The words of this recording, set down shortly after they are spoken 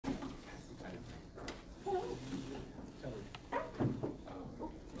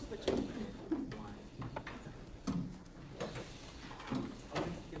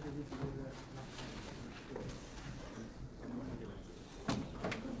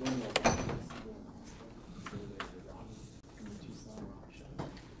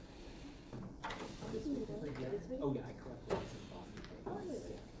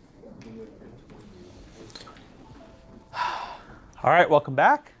All right, welcome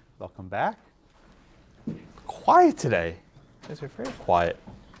back. Welcome back. Quiet today. You guys are very quiet.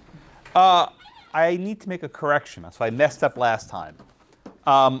 I need to make a correction. So I messed up last time.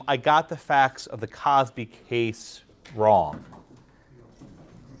 I got the facts of the Cosby case wrong.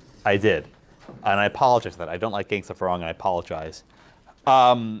 I did. And I apologize for that. I don't like getting stuff wrong, and I apologize.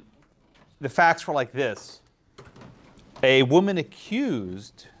 The facts were like this. A woman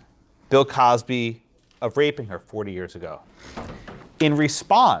accused Bill Cosby of raping her 40 years ago. In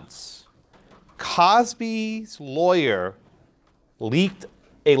response, Cosby's lawyer leaked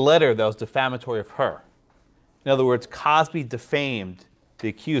a letter that was defamatory of her. In other words, Cosby defamed the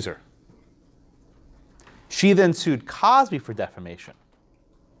accuser. She then sued Cosby for defamation.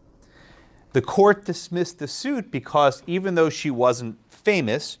 The court dismissed the suit because even though she wasn't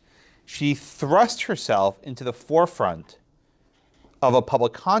famous, she thrust herself into the forefront of a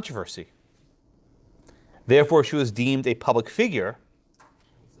public controversy. Therefore, she was deemed a public figure,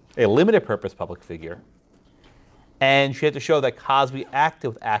 a limited purpose public figure, and she had to show that Cosby acted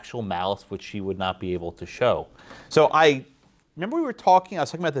with actual malice, which she would not be able to show. So I remember I was talking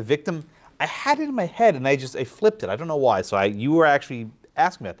about the victim. I had it in my head and I flipped it. I don't know why. So you were actually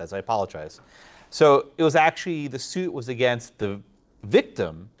asking me about that, so I apologize. So it was actually, the suit was against the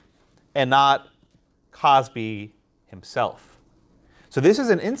victim and not Cosby himself. So this is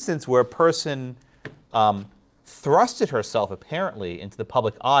an instance where a person thrusted herself apparently into the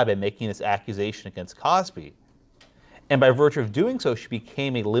public eye by making this accusation against Cosby. And by virtue of doing so, she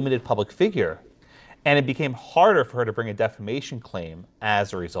became a limited public figure. And it became harder for her to bring a defamation claim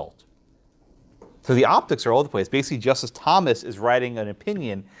as a result. So the optics are all over the place. Basically, Justice Thomas is writing an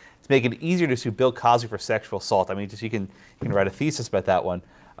opinion to make it easier to sue Bill Cosby for sexual assault. I mean, you can write a thesis about that one,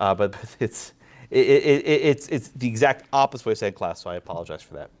 but it's the exact opposite way to say in class. So I apologize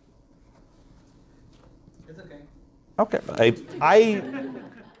for that. It's okay. Okay,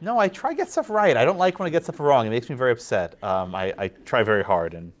 no, I try to get stuff right. I don't like when I get stuff wrong. It makes me very upset. I try very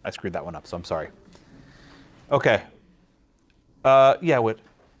hard, and I screwed that one up, so I'm sorry. Okay. Yeah, Whit.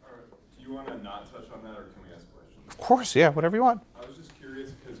 Do you want to not touch on that, or can we ask questions? Of course, yeah, whatever you want. I was just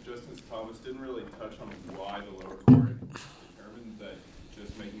curious because Justice Thomas didn't really touch on why the lower court determined that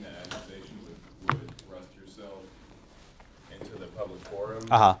just making that accusation would thrust yourself into the public forum.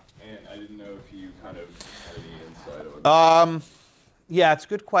 And I didn't know if you kind of had any insight on that. Yeah, it's a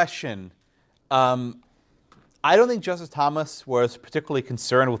good question. I don't think Justice Thomas was particularly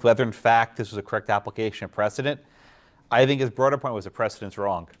concerned with whether, in fact, this was a correct application of precedent. I think his broader point was the precedent's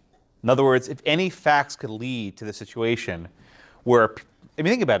wrong. In other words, if any facts could lead to the situation where, I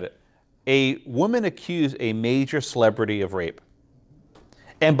mean, think about it. A woman accused a major celebrity of rape.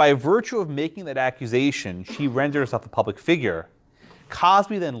 And by virtue of making that accusation, she rendered herself a public figure.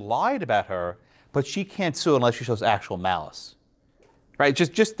 Cosby then lied about her, but she can't sue unless she shows actual malice. Right?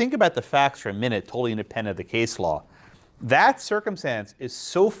 Just think about the facts for a minute, totally independent of the case law. That circumstance is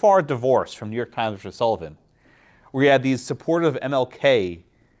so far divorced from New York Times versus Sullivan, where you had these supporters of MLK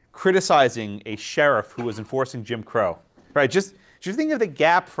criticizing a sheriff who was enforcing Jim Crow. Right? Just think of the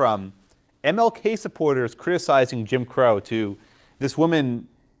gap from MLK supporters criticizing Jim Crow to this woman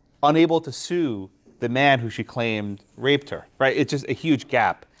unable to sue the man who she claimed raped her. Right? It's just a huge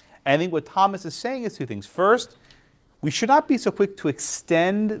gap. And I think what Thomas is saying is two things. First, we should not be so quick to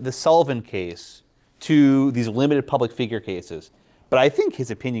extend the Sullivan case to these limited public figure cases. But I think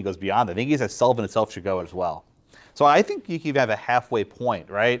his opinion goes beyond that. I think he says Sullivan itself should go as well. So I think you can have a halfway point,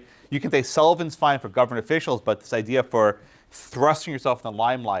 right? You can say Sullivan's fine for government officials, but this idea for thrusting yourself in the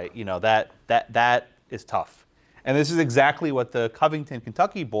limelight, that is tough. And this is exactly what the Covington,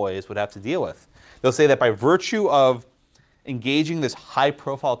 Kentucky boys would have to deal with. They'll say that by virtue of engaging this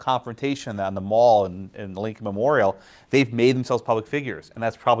high-profile confrontation on the mall and the Lincoln Memorial, they've made themselves public figures, and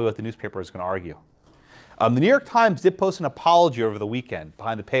that's probably what the newspaper is going to argue. The New York Times did post an apology over the weekend,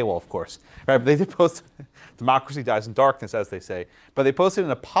 behind the paywall, of course. Right? But they did post, democracy dies in darkness, as they say. But they posted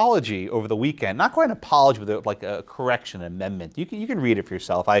an apology over the weekend, not quite an apology, but like a correction, an amendment. You can read it for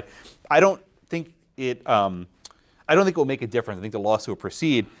yourself. I don't think it will make a difference. I think the lawsuit will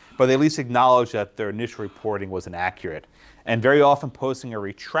proceed, but they at least acknowledge that their initial reporting was inaccurate. And very often posting a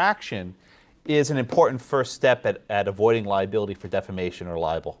retraction is an important first step at avoiding liability for defamation or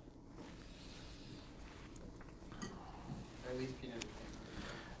libel. Or at least punitive.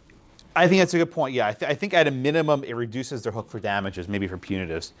 I think that's a good point, yeah. I think at a minimum it reduces their hook for damages, maybe for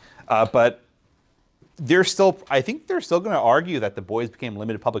punitives. But I think they're still going to argue that the boys became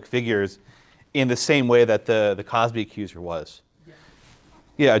limited public figures in the same way that the Cosby accuser was.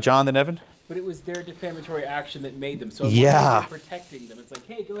 Yeah, John, then Evan? But it was their defamatory action that made them. So Yeah. they're protecting them. It's like,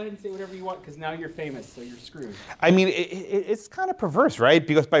 hey, go ahead and say whatever you want because now you're famous, so you're screwed. I mean, it's kind of perverse, right?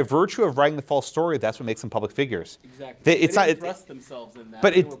 Because by virtue of writing the false story, that's what makes them public figures. Exactly. It's they not. didn't thrust themselves in that.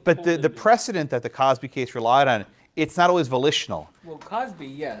 But They were the pulled into it. precedent that the Cosby case relied on, it's not always volitional. Well, Cosby,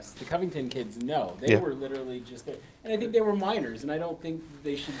 yes. The Covington kids, no. They Yeah. were literally just there. And I think they were minors, and I don't think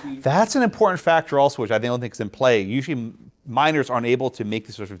they should be. That's an important factor also, which I don't think is in play. Usually minors aren't able to make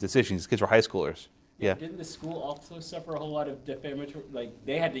these sorts of decisions. These kids were high schoolers. Yeah. Didn't the school also suffer a whole lot of defamatory? Like,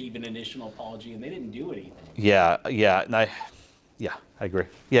 they had to even initial apology, and they didn't do anything. Yeah, and I agree.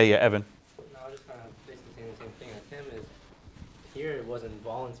 Yeah, Evan. No, I was just kind of basically saying the same thing as him. Is here it wasn't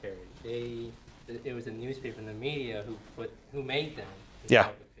voluntary. It was the newspaper and the media who made them. Yeah,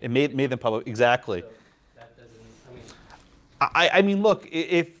 it made them public. Exactly. So that doesn't. I mean, look,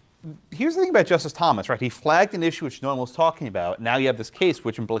 if here's the thing about Justice Thomas, right? He flagged an issue which no one was talking about. Now you have this case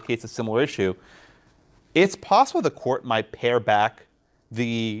which implicates a similar issue. It's possible the court might pare back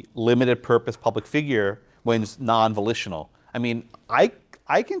the limited purpose public figure when it's non-volitional. I mean, I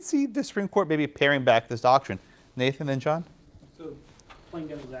can see the Supreme Court maybe paring back this doctrine. Nathan and John? So, playing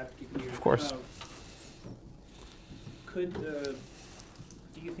devil's advocate here. Of course. Do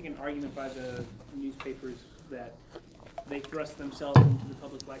you think an argument by the newspapers that they thrust themselves into the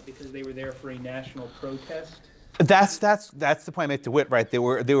public light because they were there for a national protest? That's the point I made to Witt, right? They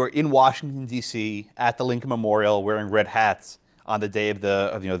were in Washington D.C. at the Lincoln Memorial wearing red hats on the day of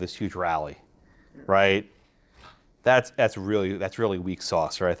this huge rally, right? That's really weak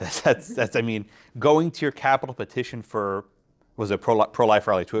sauce, right? That's I mean, going to your Capitol petition for was a pro-life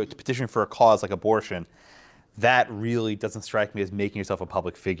rally to petition for a cause like abortion, that really doesn't strike me as making yourself a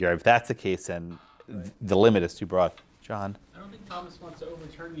public figure. If that's the case, then the limit is too broad. John? I don't think Thomas wants to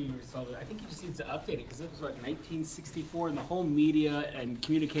overturn the result. I think he just needs to update it because this was like 1964, and the whole media and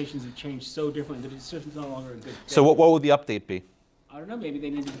communications have changed so differently that it's just no longer a good thing. So what would the update be? I don't know. Maybe they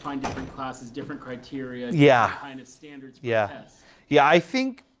need to define different classes, different criteria, Yeah. different kind of standards for Yeah. tests. Yeah, I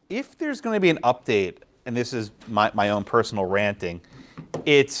think if there's going to be an update, and this is my own personal ranting,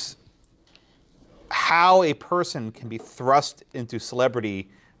 it's how a person can be thrust into celebrity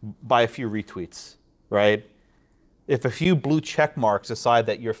by a few retweets, right? If a few blue check marks decide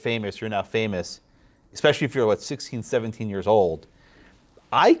that you're famous, you're now famous, especially if you're, 16, 17 years old,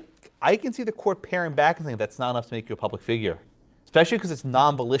 I can see the court paring back and saying that's not enough to make you a public figure, especially because it's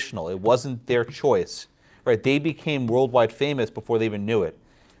non-volitional. It wasn't their choice, right? They became worldwide famous before they even knew it,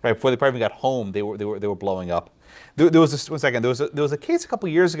 right? Before they probably even got home, they were blowing up. There was this, one second, there was a case a couple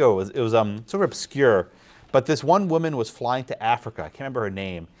years ago. It was sort of obscure, but this one woman was flying to Africa. I can't remember her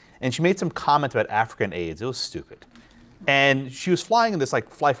name, and she made some comment about African AIDS. It was stupid. And she was flying in this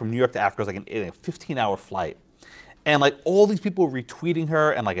flight from New York to Africa. It was a 15-hour flight. And all these people were retweeting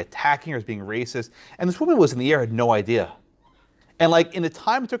her and attacking her as being racist. And this woman was in the air, had no idea. And in the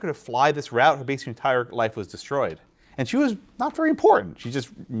time it took her to fly this route, her basically entire life was destroyed. And she was not very important. She just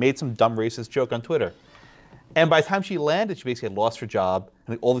made some dumb racist joke on Twitter. And by the time she landed, she basically had lost her job,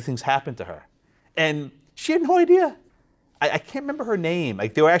 and all these things happened to her. And she had no idea. I can't remember her name.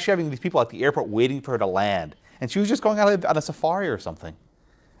 They were actually having these people at the airport waiting for her to land. And she was just going out on a safari or something.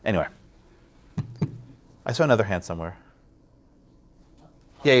 Anyway. I saw another hand somewhere.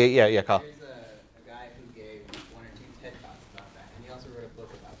 Yeah, Kyle. There's a guy who gave 1 or 2 TED Talks about that, and he also wrote a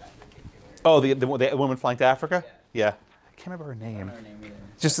book about that particular. Oh, the woman flying to Africa? Yeah. I can't remember her name. I don't know her name either.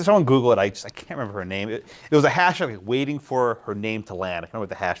 Just someone Google it. I can't remember her name. It was a hashtag waiting for her name to land. I can't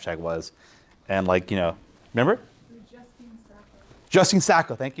remember what the hashtag was. And remember? Justine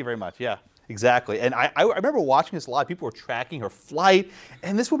Sacco. Thank you very much. Yeah, exactly. And I remember watching this live. People were tracking her flight,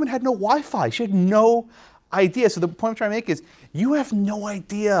 and this woman had no Wi-Fi. She had no idea. So the point I'm trying to make is you have no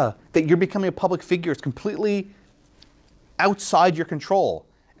idea that you're becoming a public figure. It's completely outside your control.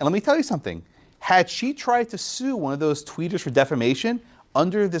 And let me tell you something. Had she tried to sue one of those tweeters for defamation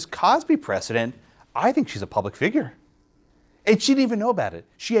under this Cosby precedent, I think she's a public figure. And she didn't even know about it.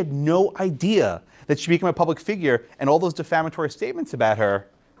 She had no idea that she became a public figure, and all those defamatory statements about her,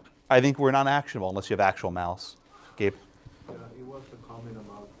 I think, were non-actionable unless you have actual malice. Gabe? Yeah, it was a comment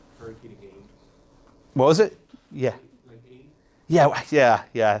about her getting AIDS. What was it? Yeah. AIDS? Yeah,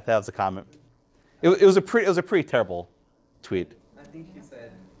 that was a comment. It was a pretty terrible tweet. I think he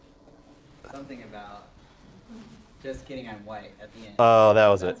said something about just kidding, I'm white at the end. Oh, that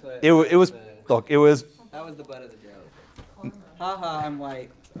was it. That's what- It was, the- look, it was That was the butt of the joke. Haha, I'm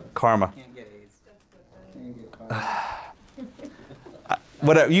white. karma. Can't get AIDS. Can't get karma.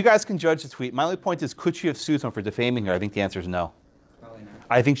 Whatever, you guys can judge the tweet. My only point is, could she have sued someone for defaming her? I think the answer is no. Probably not.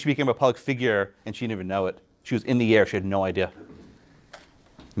 I think she became a public figure and she didn't even know it. She was in the air, she had no idea.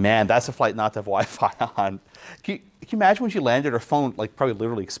 Man, that's a flight not to have Wi-Fi on. Can you imagine when she landed, her phone like probably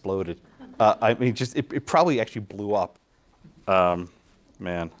literally exploded. I mean, just it probably actually blew up.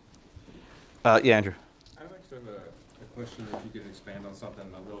 Man. Yeah, Andrew. I'd like to have a question if you could expand on something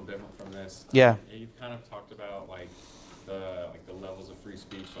a little different from this. Yeah. You've kind of talked about like the levels of free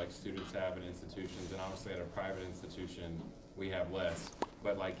speech like students have in institutions, and obviously at a private institution we have less.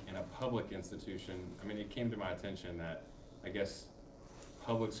 But like in a public institution, I mean, it came to my attention that I guess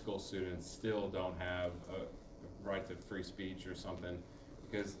public school students still don't have a right to free speech or something,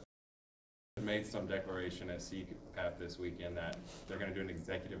 because they made some declaration at CPAP this weekend that they're going to do an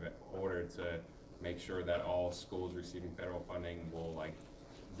executive order to make sure that all schools receiving federal funding will like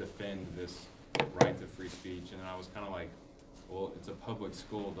defend this right to free speech. And I was kind of like, well, it's a public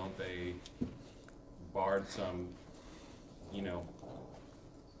school, don't they barred some, you know,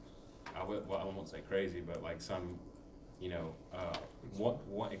 I won't say crazy, but like some, you know,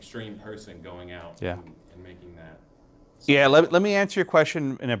 one extreme person going out Yeah. and making that. Yeah, let me answer your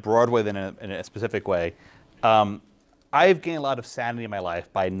question in a broad way than in a specific way. I've gained a lot of sanity in my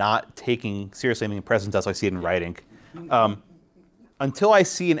life by not taking seriously anything the president does. I see it in writing. Until I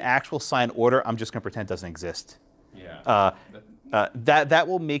see an actual signed order, I'm just going to pretend it doesn't exist. Yeah. That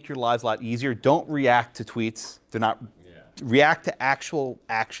will make your lives a lot easier. Don't react to tweets. Do not react to actual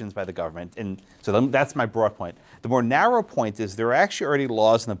actions by the government. And so that's my broad point. The more narrow point is there are actually already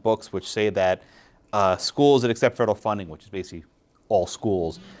laws in the books which say that schools that accept federal funding, which is basically all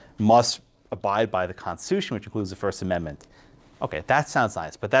schools, must abide by the Constitution, which includes the First Amendment. Okay, that sounds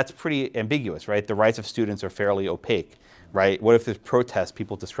nice, but that's pretty ambiguous, right? The rights of students are fairly opaque, right? What if there's protests,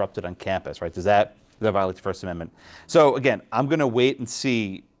 people disrupted on campus, right? Does that violate the First Amendment? So again, I'm going to wait and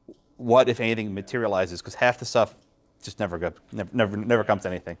see what, if anything, materializes, because half the stuff just never comes to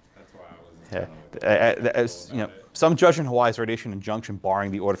anything. That's why I was. As, you know, some judge in Hawaii has already issued an injunction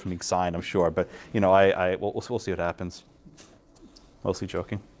barring the order from being signed, I'm sure. But you know, we'll see what happens. Mostly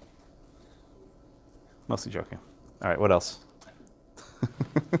joking. Mostly joking. All right, what else? Is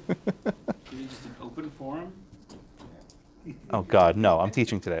it just an open forum? Oh God, no! I'm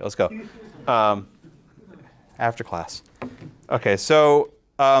teaching today. Let's go. After class. Okay, so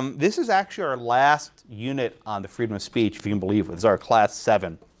this is actually our last unit on the freedom of speech, if you can believe it. This is our class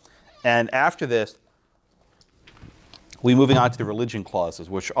 7, and after this, we're moving on to the religion clauses,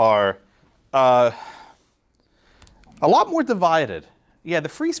 which are a lot more divided. Yeah, the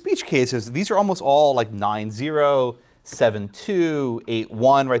free speech cases, these are almost all like 9-0, 7-2,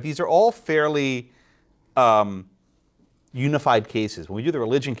 8-1, right? These are all fairly unified cases. When we do the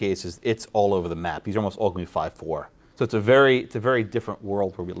religion cases, it's all over the map. These are almost all going to be 5-4. So it's a very different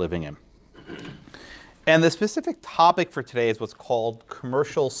world we're living in. And the specific topic for today is what's called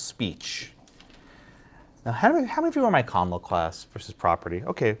commercial speech. Now, how many of you are in my common law class versus property?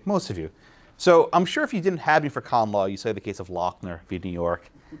 Okay, most of you. So I'm sure if you didn't have me for common law, you say the case of Lochner v. New York.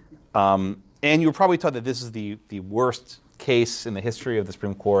 And you were probably taught that this is the worst case in the history of the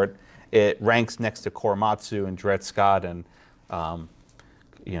Supreme Court. It ranks next to Korematsu and Dred Scott and,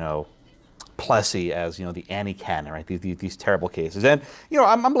 you know, Plessy as, you know, the anti-canon, right? These terrible cases. And, you know,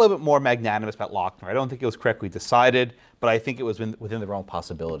 I'm a little bit more magnanimous about Lochner. I don't think it was correctly decided, but I think it was within the realm of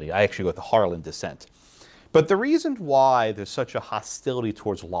possibility. I actually go with the Harlan dissent. But the reason why there's such a hostility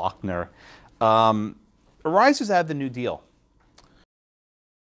towards Lochner arises out of the New Deal.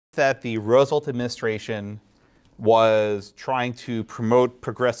 That the Roosevelt administration was trying to promote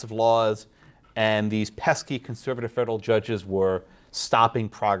progressive laws, and these pesky conservative federal judges were stopping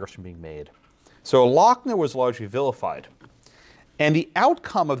progress from being made. So Lochner was largely vilified. And the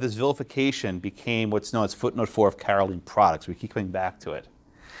outcome of this vilification became what's known as footnote 4 of Caroline Products. We keep coming back to it,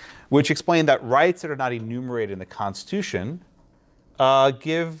 which explained that rights that are not enumerated in the Constitution are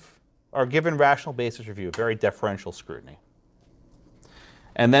given rational basis review, very deferential scrutiny.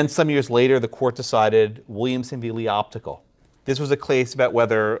 And then some years later, the court decided Williamson v. Lee Optical. This was a case about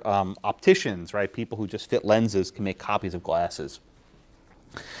whether opticians, right, people who just fit lenses, can make copies of glasses.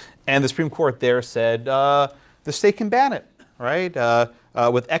 And the Supreme Court there said the state can ban it, right?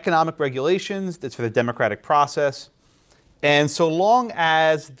 With economic regulations, that's for the democratic process. And so long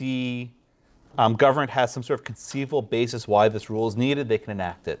as the government has some sort of conceivable basis why this rule is needed, they can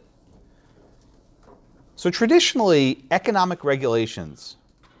enact it. So traditionally, economic regulations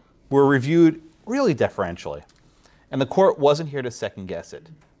were reviewed really deferentially, and the court wasn't here to second guess it.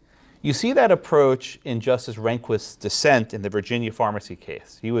 You see that approach in Justice Rehnquist's dissent in the Virginia pharmacy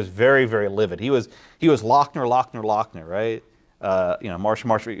case. He was very livid. He was Lochner, right? You know,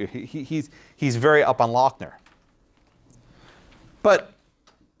 Marshall. He's very up on Lochner. But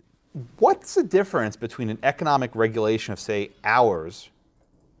what's the difference between an economic regulation of, say, hours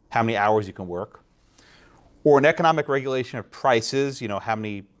how many hours you can work, or an economic regulation of prices,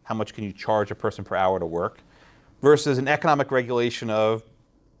 how much can you charge a person per hour to work, versus an economic regulation of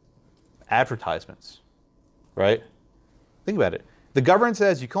advertisements, right? Think about it. The government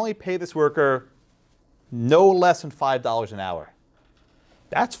says you can only pay this worker no less than $5 an hour.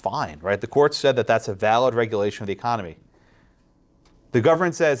 That's fine, right? The court said that that's a valid regulation of the economy. The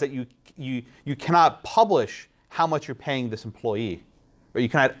government says that you cannot publish how much you're paying this employee, or you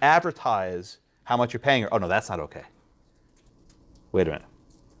cannot advertise how much you're paying her. Oh no, that's not okay. Wait a minute.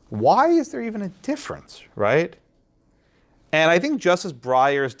 Why is there even a difference, right? And I think Justice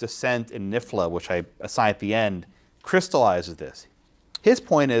Breyer's dissent in NIFLA, which I assign at the end, crystallizes this. His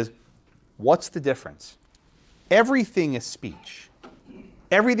point is, what's the difference? Everything is speech.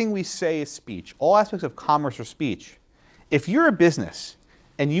 Everything we say is speech. All aspects of commerce are speech. If you're a business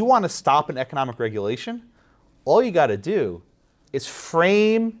and you want to stop an economic regulation, all you got to do is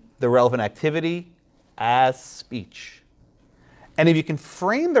frame the relevant activity as speech. And if you can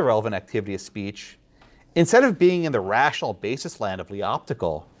frame the relevant activity as speech, instead of being in the rational basis land of the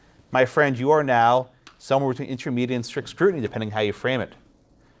optical, my friend, you are now somewhere between intermediate and strict scrutiny, depending how you frame it.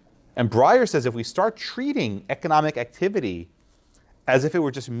 And Breyer says if we start treating economic activity as if it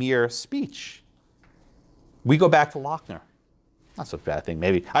were just mere speech, we go back to Lochner. Not such a bad thing,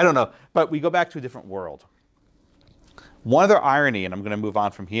 maybe. I don't know. But we go back to a different world. One other irony, and I'm going to move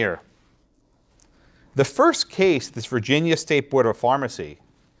on from here. The first case, this Virginia State Board of Pharmacy,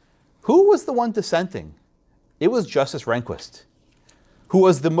 who was the one dissenting? It was Justice Rehnquist, who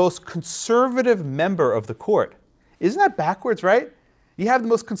was the most conservative member of the court. Isn't that backwards, right? You have the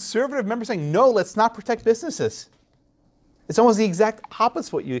most conservative member saying, no, let's not protect businesses. It's almost the exact opposite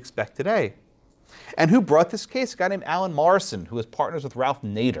of what you expect today. And who brought this case? A guy named Alan Morrison, who was partners with Ralph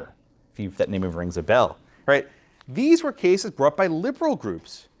Nader, if that name rings a bell, right? These were cases brought by liberal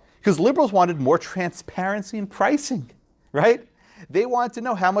groups because liberals wanted more transparency in pricing, right? They wanted to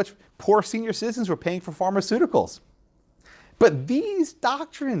know how much poor senior citizens were paying for pharmaceuticals. But these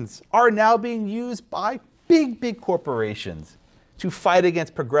doctrines are now being used by big corporations to fight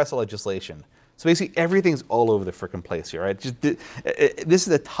against progressive legislation. So basically everything's all over the frickin' place here, right? This is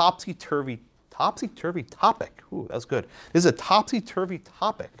a topsy-turvy topic. Ooh, that was good. This is a topsy-turvy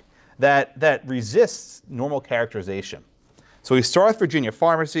topic that resists normal characterization. So we start with Virginia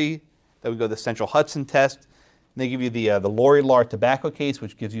Pharmacy, then we go to the Central Hudson test, and they give you the Lori Lard tobacco case,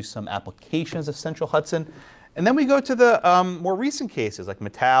 which gives you some applications of Central Hudson. And then we go to the more recent cases like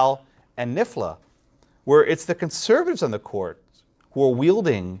Mattel and NIFLA, where it's the conservatives on the court who are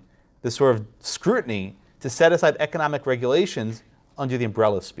wielding this sort of scrutiny to set aside economic regulations under the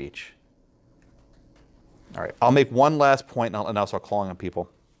umbrella of speech. All right, I'll make one last point and I'll start calling on people.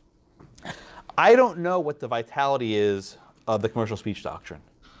 I don't know what the vitality is of the commercial speech doctrine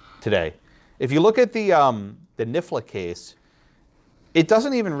today. If you look at the NIFLA case, it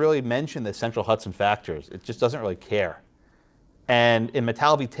doesn't even really mention the Central Hudson factors. It just doesn't really care. And in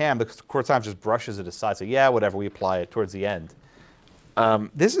Mattel v. Tam, the court sometimes just brushes it aside. So yeah, whatever, we apply it towards the end.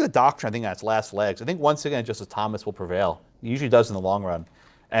 This is a doctrine, I think, on its last legs. I think once again, Justice Thomas will prevail. He usually does in the long run.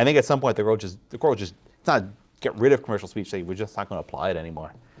 And I think at some point the court will just not get rid of commercial speech, say we're just not going to apply it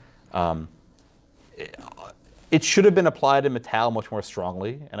anymore. It should have been applied in Mattel much more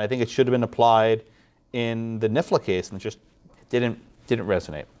strongly, and I think it should have been applied in the NIFLA case, and it just didn't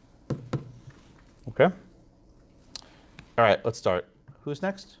resonate. Okay? All right, let's start. Who's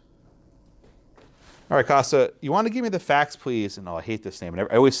next? All right, Costa, you want to give me the facts, please? And I hate this name.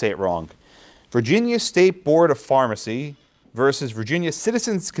 I always say it wrong. Virginia State Board of Pharmacy versus Virginia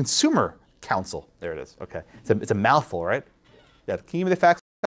Citizens Consumer Council. There it is. Okay. It's a mouthful, right? Yeah. Can you give me the facts?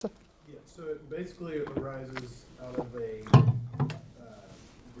 Yeah, so it basically arises out of a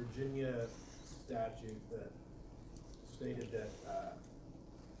Virginia statute that stated that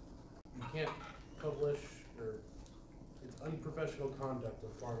you can't publish, or it's unprofessional conduct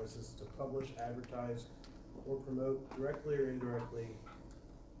of pharmacists to publish, advertise, or promote directly or indirectly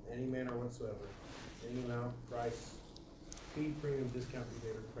in any manner whatsoever, any amount, price, fee, premium, discount,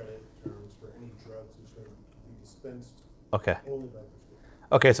 rebate, or credit terms for any drugs which may be dispensed Okay. only by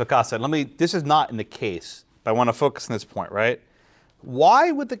prescription. Okay, so Costa, this is not in the case, but I want to focus on this point, right?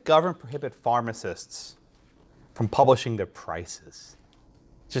 Why would the government prohibit pharmacists from publishing their prices?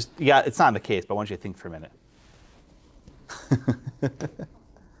 Yeah, it's not in the case, but I want you to think for a minute.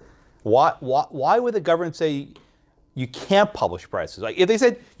 Why would the government say you can't publish prices? Like if they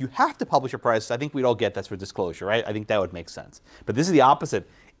said you have to publish your prices, I think we'd all get that's for disclosure, right? I think that would make sense. But this is the opposite.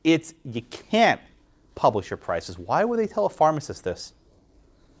 It's you can't publish your prices. Why would they tell a pharmacist this?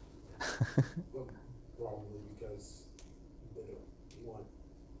 Well, probably because they don't want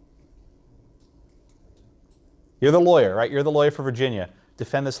You're the lawyer, right? You're the lawyer for Virginia.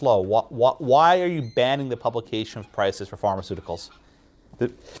 Defend this law. Why are you banning the publication of prices for pharmaceuticals?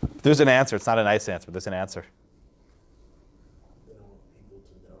 There's an answer. It's not a nice answer, but there's an answer. They don't want people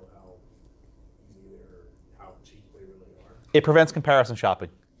to know how easy they are, how cheap they really are. It prevents comparison shopping,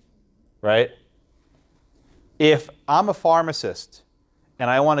 right? If I'm a pharmacist and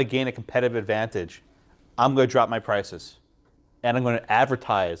I want to gain a competitive advantage, I'm going to drop my prices. And I'm going to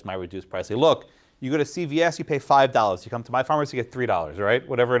advertise my reduced price. Say, look, you go to CVS, you pay $5. You come to my pharmacy, you get $3, right?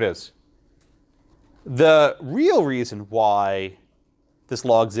 Whatever it is. The real reason why this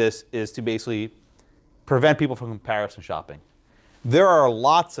law exists is to basically prevent people from comparison shopping. There are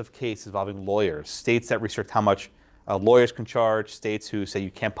lots of cases involving lawyers, states that restrict how much lawyers can charge, states who say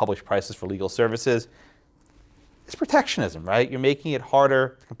you can't publish prices for legal services. It's protectionism, right? You're making it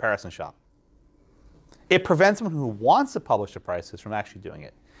harder to comparison shop. It prevents someone who wants to publish the prices from actually doing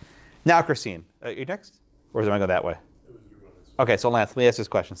it. Now, Christine, you next? Or am I going that way? Okay, so Lance, let me ask this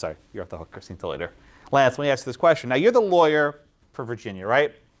question. Sorry, you're off the hook, Christine, till later. Lance, let me ask you this question. Now, you're the lawyer for Virginia,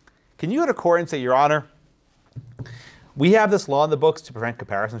 right? Can you go to court and say, Your Honor, we have this law in the books to prevent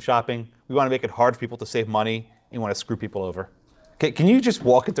comparison shopping. We want to make it hard for people to save money, and we want to screw people over. Okay, can you just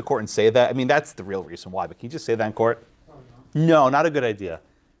walk into court and say that? I mean, that's the real reason why, but can you just say that in court? Oh, no. No, not a good idea.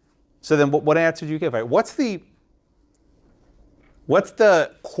 So then what answer do you give? Right? What's the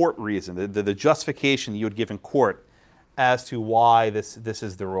court reason, the justification you would give in court as to why this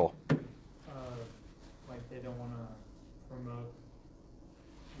is the rule? Like they don't want to promote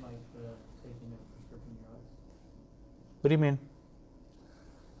like the taking of prescription drugs. What do you mean?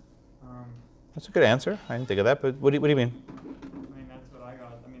 That's a good answer. I didn't think of that, but what do you mean? I mean, that's what I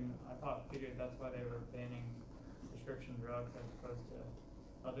got. I mean, figured that's why they were banning prescription drugs as opposed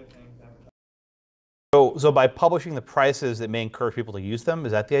to other things. So by publishing the prices, it may encourage people to use them.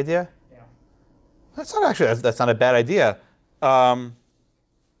 Is that the idea? Yeah. That's not actually. That's not a bad idea. Well,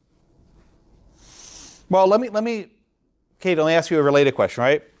 let me, Kate. Let me ask you a related question,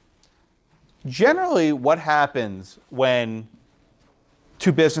 right? Generally, what happens when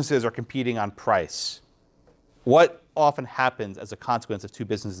two businesses are competing on price? What often happens as a consequence of two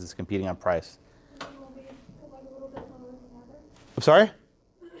businesses competing on price? One will be like a little bit lower than the other. I'm sorry?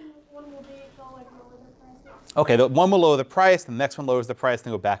 One will be like lower the price. Okay, the one will lower the price, the next one lowers the price, and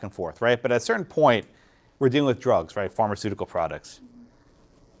they go back and forth, right? But at a certain point, we're dealing with drugs, right? Pharmaceutical products.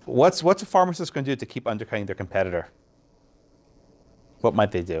 What's a pharmacist going to do to keep undercutting their competitor? What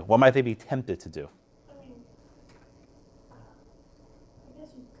might they do? What might they be tempted to do? I mean, I guess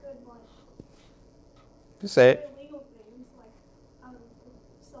you could like Just say it. illegal things like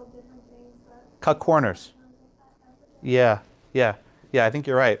sell different things that Cut corners. Yeah. I think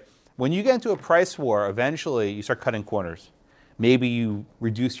you're right. When you get into a price war, eventually you start cutting corners. Maybe you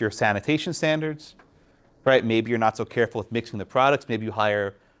reduce your sanitation standards, right? Maybe you're not so careful with mixing the products. Maybe you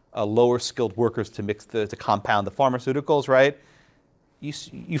hire lower skilled workers to to compound the pharmaceuticals, right?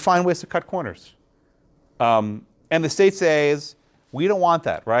 You find ways to cut corners. And the state says, we don't want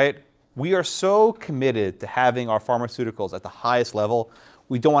that, right? We are so committed to having our pharmaceuticals at the highest level,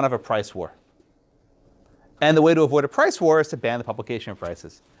 we don't want to have a price war. And the way to avoid a price war is to ban the publication of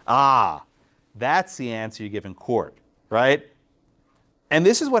prices. That's the answer you give in court, right? And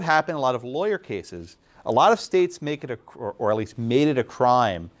this is what happened in a lot of lawyer cases. A lot of states make it, or at least made it a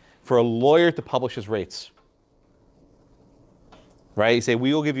crime for a lawyer to publish his rates. Right? You say,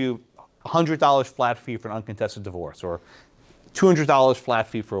 we will give you $100 flat fee for an uncontested divorce, or $200 flat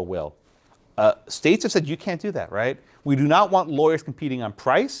fee for a will. States have said you can't do that, right? We do not want lawyers competing on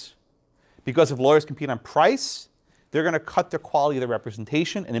price, because if lawyers compete on price, they're going to cut the quality of their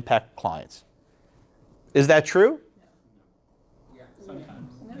representation and impact clients. Is that true? Yeah, sometimes.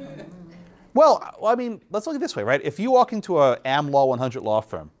 Well, I mean, let's look at it this way, right? If you walk into a AmLaw 100 law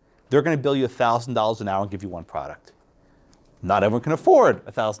firm, they're going to bill you $1,000 an hour and give you one product. Not everyone can afford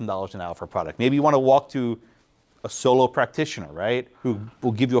 $1,000 an hour for a product. Maybe you want to walk to a solo practitioner, right, who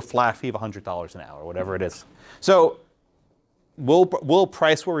will give you a flat fee of $100 an hour, whatever it is. So will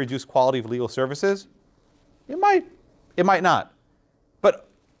price war reduce quality of legal services? It might. It might not. But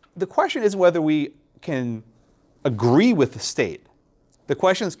the question isn't whether we can agree with the state. The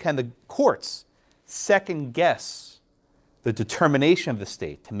question is, can the courts second guess the determination of the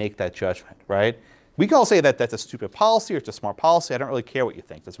state to make that judgment, right? We can all say that that's a stupid policy or it's a smart policy. I don't really care what you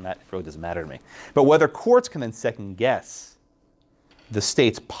think. It really doesn't matter to me. But whether courts can then second guess the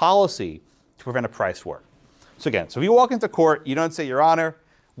state's policy to prevent a price war. So again, so if you walk into court, you don't say, Your Honor,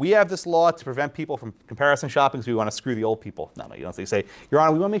 we have this law to prevent people from comparison shopping, so we want to screw the old people. No, you don't say. You say, Your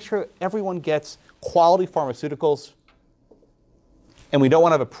Honor, we want to make sure everyone gets quality pharmaceuticals, and we don't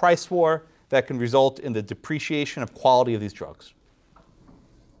want to have a price war. that can result in the depreciation of quality of these drugs.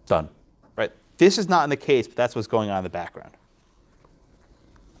 Done. Right? This is not in the case, but that's what's going on in the background.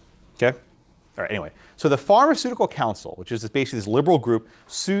 Okay? All right, anyway. So the Pharmaceutical Council, which is basically this liberal group,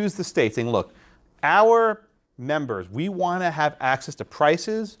 sues the state saying, look, our members, we want to have access to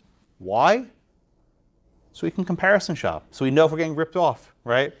prices. Why? So we can comparison shop. So we know if we're getting ripped off,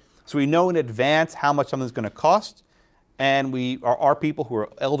 right? So we know in advance how much something's going to cost. And our people who are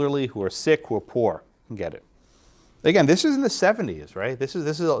elderly, who are sick, who are poor can get it. Again, this is in the 70s, right? This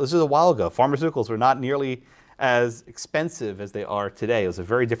is a while ago. Pharmaceuticals were not nearly as expensive as they are today. It was a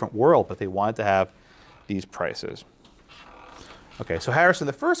very different world, but they wanted to have these prices. Okay, so Harrison,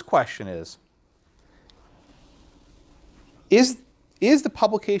 the first question is the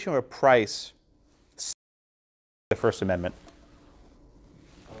publication of a price the First Amendment?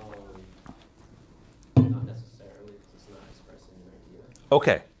 Not necessarily, because it's not expressing an idea.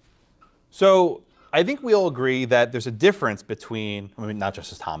 Okay. So I think we all agree that there's a difference between, I mean, not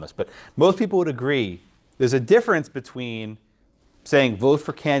Justice Thomas, but most people would agree there's a difference between saying vote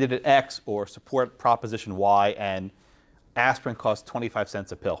for candidate X or support Proposition Y and aspirin costs 25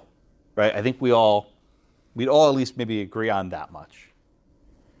 cents a pill, right? I think we'd all at least maybe agree on that much.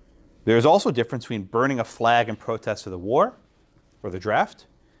 There's also a difference between burning a flag in protest of the war or the draft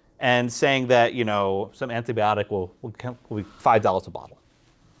and saying that, you know, some antibiotic will be $5 a bottle.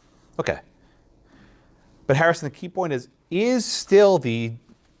 Okay. But Harrison, the key point is still the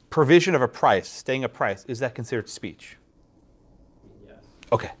provision of a price, staying a price, is that considered speech? Yes.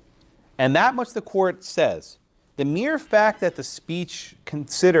 Okay. And that much the court says. The mere fact that the speech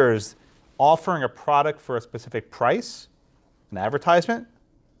considers offering a product for a specific price, an advertisement,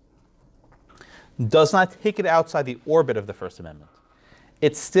 does not take it outside the orbit of the First Amendment.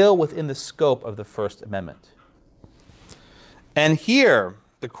 It's still within the scope of the First Amendment. And here,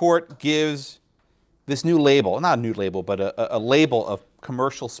 the court gives this new label, not a new label, but a label of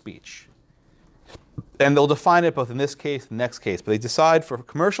commercial speech. And they'll define it both in this case and the next case. But they decide for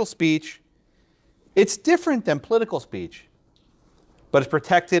commercial speech, it's different than political speech, but it's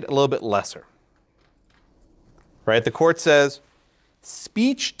protected a little bit lesser. Right? The court says,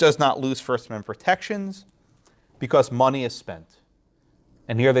 speech does not lose First Amendment protections because money is spent.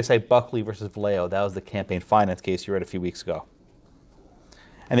 And here they say Buckley versus Vallejo. That was the campaign finance case you read a few weeks ago.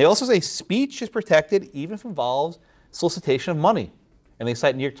 And they also say speech is protected even if it involves solicitation of money. And they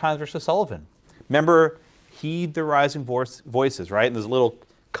cite New York Times versus Sullivan. Remember, heed the rising voices, right? And there's a little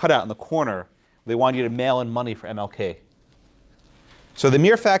cutout in the corner. They want you to mail in money for MLK. So the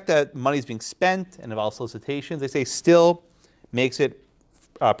mere fact that money is being spent and involves solicitations, they say still makes it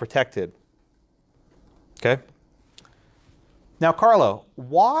protected. Okay? Now, Carlo,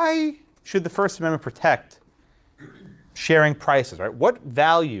 why should the First Amendment protect sharing prices, right? What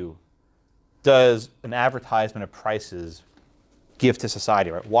value does an advertisement of prices give to society,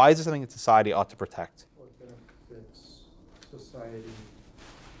 right? Why is this something that society ought to protect? Well, it benefits society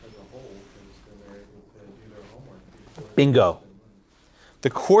as a whole because then they're able to do their homework before Bingo. they spend money. The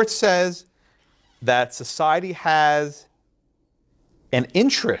court says that society has an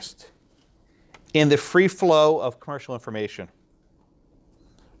interest in the free flow of commercial information,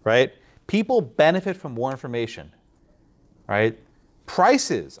 right? People benefit from more information, right?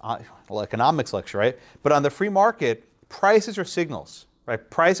 Prices, well, economics lecture, right? But on the free market, prices are signals, right?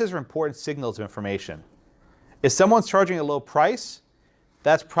 Prices are important signals of information. If someone's charging a low price,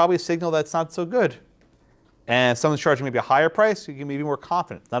 that's probably a signal that's not so good. And if someone's charging maybe a higher price, you can be more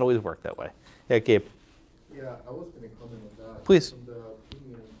confident. It's not always work that way. Yeah, Gabe. Yeah, I was going to comment on that. Please. From the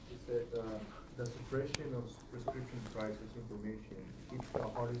opinion, it said the suppression of prescription prices information keeps the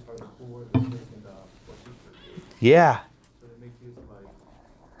hardest are the poor, the sick, and the particular. Yeah. So it makes it like,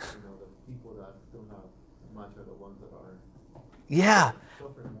 you know, the people that don't have much are the ones that are Yeah.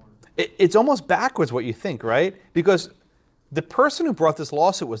 suffering more. It's almost backwards what you think, right? Because the person who brought this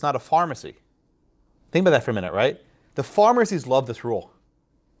lawsuit was not a pharmacy. Think about that for a minute, right? The pharmacies love this rule.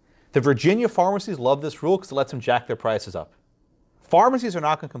 The Virginia pharmacies love this rule because it lets them jack their prices up. Pharmacies are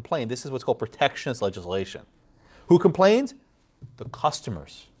not going to complain. This is what's called protectionist legislation. Who complains? The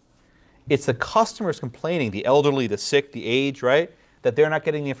customers. It's the customers complaining, the elderly, the sick, the aged, right? That they're not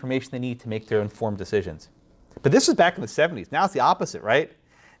getting the information they need to make their informed decisions. But this was back in the 70s. Now it's the opposite, right?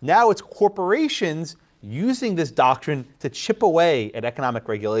 Now it's corporations using this doctrine to chip away at economic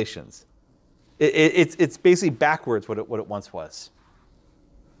regulations. It's basically backwards what it once was.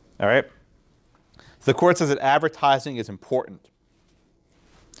 All right? So the court says that advertising is important.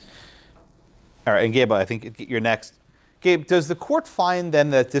 All right, and Gabe, I think you're next. Gabe, does the court find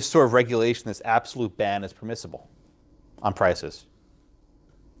then that this sort of regulation, this absolute ban, is permissible on prices?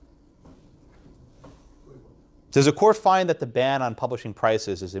 Does the court find that the ban on publishing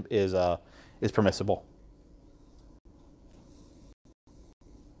prices is permissible?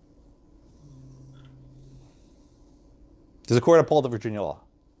 Does the court uphold the Virginia law?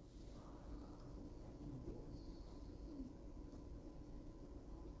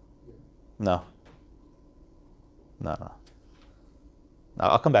 No. No, no. No,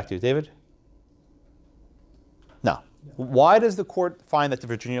 I'll come back to you. David? No. Why does the court find that the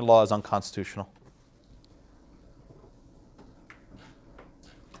Virginia law is unconstitutional?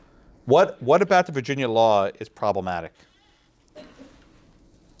 What about the Virginia law is problematic? That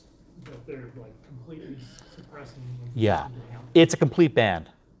they're like completely suppressing. Yeah. It's a complete ban.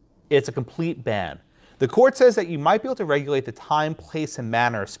 It's a complete ban. The court says that you might be able to regulate the time, place, and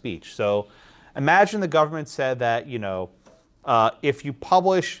manner of speech. So imagine the government said that, you know, if you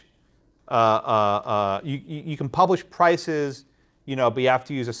publish, you can publish prices, you know, but you have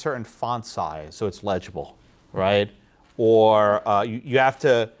to use a certain font size so it's legible, right? Or you have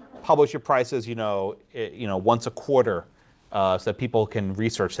to publish your prices, you know, once a quarter so that people can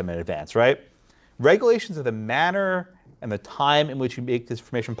research them in advance, right? Regulations of the manner and the time in which you make this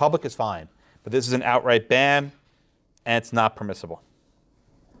information public is fine. But this is an outright ban, and it's not permissible.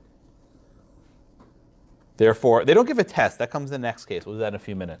 Therefore, they don't give a test. That comes in the next case. We'll do that in a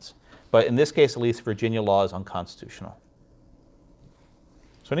few minutes. But in this case, at least, Virginia law is unconstitutional.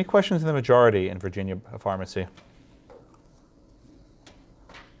 So any questions in the majority in Virginia pharmacy?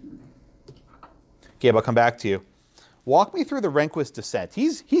 Gabe, I'll come back to you. Walk me through the Rehnquist dissent.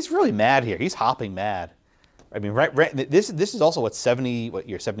 He's really mad here. He's hopping mad. I mean, this is also what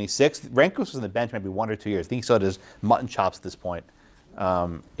 76? Rehnquist was on the bench maybe 1 or 2 years. I think he still had his mutton chops at this point.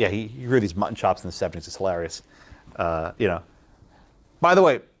 Yeah, he grew these mutton chops in the 70s. It's hilarious. You know. By the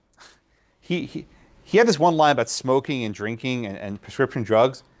way, he had this one line about smoking and drinking and prescription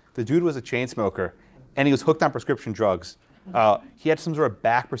drugs. The dude was a chain smoker, and he was hooked on prescription drugs. He had some sort of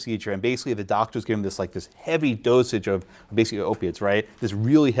back procedure, and basically the doctors gave him this heavy dosage of basically opiates, right? This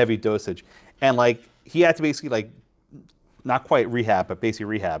really heavy dosage, and he had to basically not quite rehab, but basically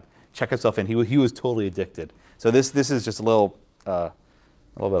rehab, check himself in. He was totally addicted. So this is just a little bit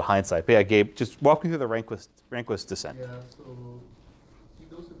of hindsight. But yeah, Gabe, just walk me through the Rehnquist dissent. Yeah, so he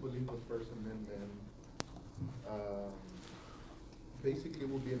doesn't believe the First Amendment. Basically, it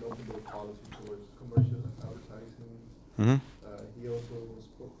will be an open door policy towards commercial advertising. Mm-hmm. He also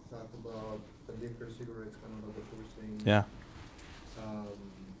talked about the liquor, cigarettes, kind of like what you were saying. Yeah.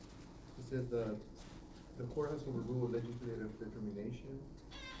 He said that the court has overruled legislative determination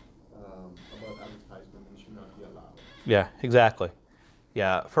about advertisement and should not be allowed. Yeah, exactly.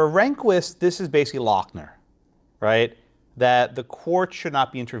 Yeah, for Rehnquist, this is basically Lochner, right? That the court should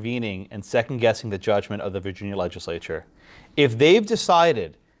not be intervening and second-guessing the judgment of the Virginia legislature. If they've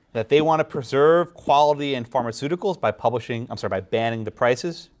decided that they want to preserve quality in pharmaceuticals by banning the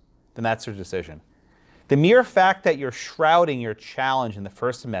prices, then that's their decision. The mere fact that you're shrouding your challenge in the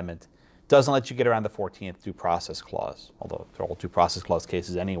First Amendment doesn't let you get around the 14th due process clause, although they're all due process clause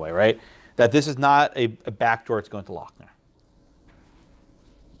cases anyway, right? That this is not a backdoor to go into Lochner.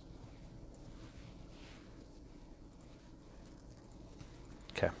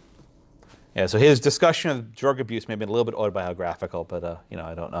 Okay. Yeah, so his discussion of drug abuse may have been a little bit autobiographical, but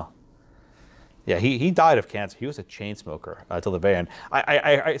I don't know. Yeah, he died of cancer. He was a chain smoker till the very end.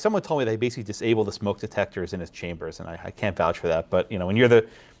 Someone told me they basically disabled the smoke detectors in his chambers, and I can't vouch for that. But when you're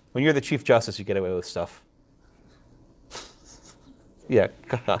the Chief Justice, you get away with stuff. Yeah,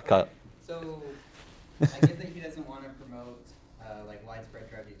 cut. So I get that he doesn't want to promote widespread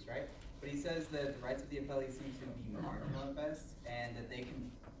drug use, right? But he says that the rights of the appellee seem to be marginal at best, and that they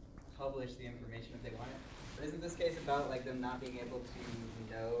can publish the information if they want it. But isn't this case about them not being able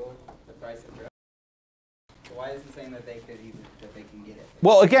to know the price of drugs? So why is he saying that they can get it?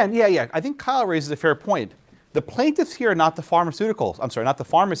 Well, again, yeah. I think Kyle raises a fair point. The plaintiffs here are not the pharmaceuticals. I'm sorry, not the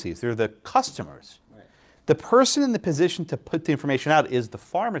pharmacies. They're the customers. Right. The person in the position to put the information out is the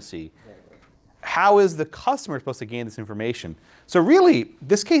pharmacy. Right. How is the customer supposed to gain this information? So really,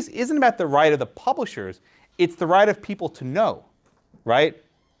 this case isn't about the right of the publishers. It's the right of people to know, right?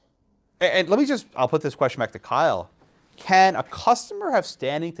 And I'll put this question back to Kyle. Can a customer have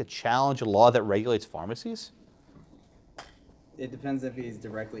standing to challenge a law that regulates pharmacies? It depends if he's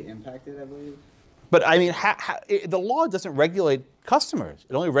directly impacted, I believe. But I mean, the law doesn't regulate customers.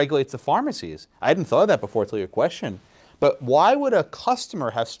 It only regulates the pharmacies. I hadn't thought of that before until your question. But why would a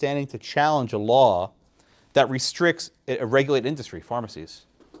customer have standing to challenge a law that restricts a regulated industry, pharmacies?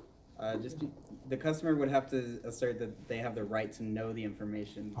 The customer would have to assert that they have the right to know the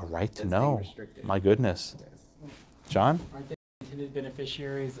information. A right to that's know. being restricted. My goodness. Yes. John? Aren't they intended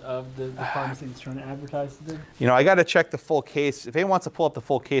beneficiaries of the pharmacy that's trying to advertise to them? You know, I got to check the full case. If anyone wants to pull up the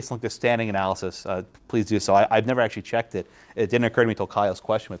full case and look at the standing analysis, please do so. I've never actually checked it. It didn't occur to me until Kyle's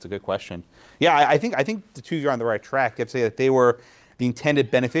question, but it's a good question. Yeah, I think the two of you are on the right track. You have to say that they were the intended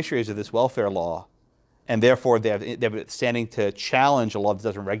beneficiaries of this welfare law, and therefore they have standing to challenge a law that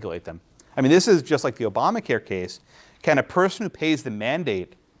doesn't regulate them. I mean, this is just like the Obamacare case. Can a person who pays the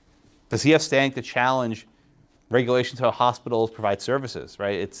mandate, does he have standing to challenge regulations how hospitals provide services,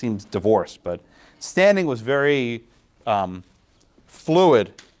 right? It seems divorced, but standing was very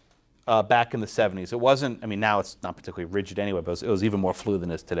fluid back in the 70s. It wasn't, I mean, now it's not particularly rigid anyway, but it was even more fluid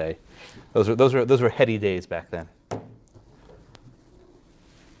than it is today. Those were heady days back then.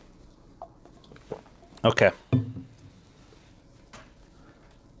 Okay.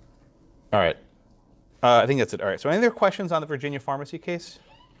 All right. I think that's it. All right. So any other questions on the Virginia pharmacy case?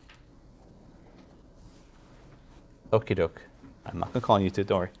 Okie doke. I'm not going to call on you two,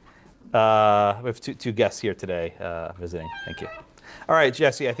 don't worry. We have two guests here today visiting. Thank you. All right,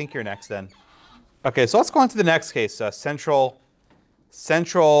 Jesse, I think you're next then. Okay, so let's go on to the next case. Central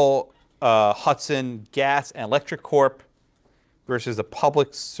Hudson Gas and Electric Corp versus the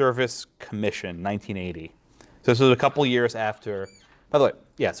Public Service Commission, 1980. So this was a couple years after. By the way,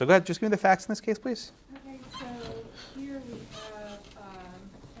 yeah, so go ahead. Just give me the facts in this case, please. Okay, so here we have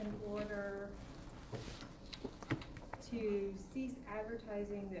an order to cease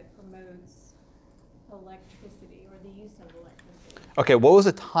advertising that promotes electricity or the use of electricity. Okay, what was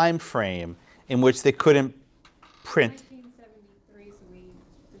the time frame in which they couldn't print? 1973, so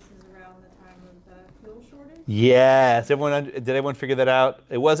this is around the time of the fuel shortage? Yes, did everyone figure that out?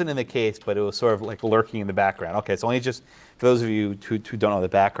 It wasn't in the case, but it was sort of like lurking in the background. Okay, so only just for those of you who don't know the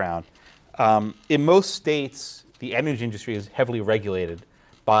background. In most states, the energy industry is heavily regulated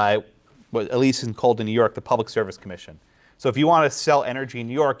by, well, at least in Colden, New York, the Public Service Commission. So if you want to sell energy in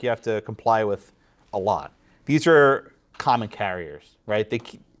New York, you have to comply with a lot. These are common carriers, right?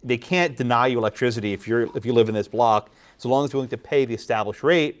 They can't deny you electricity if you live in this block. So long as you're willing to pay the established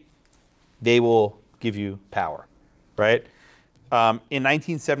rate, they will give you power, right? In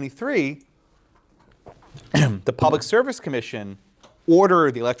 1973, the Public Service Commission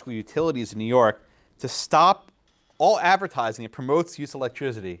ordered the electrical utilities in New York to stop all advertising that promotes the use of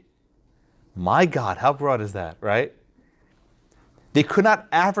electricity. My God, how broad is that, right? They could not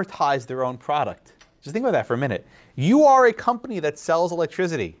advertise their own product. Just think about that for a minute. You are a company that sells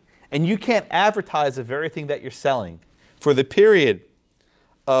electricity, and you can't advertise the very thing that you're selling for the period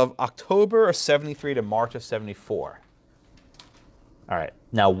of October of 73 to March of 74. All right,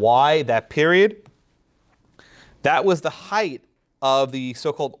 now why that period? That was the height of the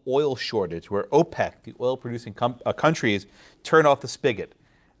so-called oil shortage, where OPEC, the oil-producing countries, turned off the spigot.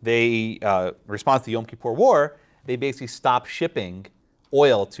 They, in response to the Yom Kippur War, they basically stopped shipping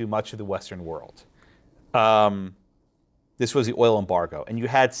oil to much of the Western world. This was the oil embargo. And you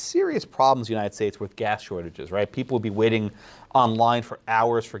had serious problems in the United States with gas shortages, right? People would be waiting online for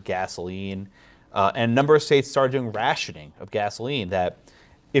hours for gasoline. And a number of states started doing rationing of gasoline, that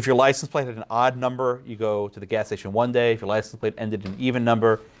if your license plate had an odd number, you go to the gas station one day. If your license plate ended in an even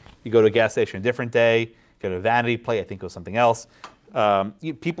number, you go to a gas station a different day. You go to a vanity plate, I think it was something else.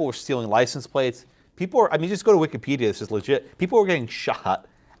 People were stealing license plates. I mean, just go to Wikipedia, this is legit. People were getting shot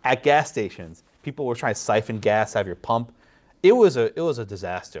at gas stations. People were trying to siphon gas out of your pump. It was a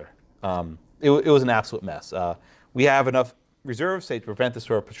disaster. It was an absolute mess. We have enough reserves, say, to prevent this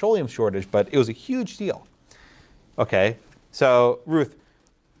sort of petroleum shortage, but it was a huge deal. Okay, so Ruth,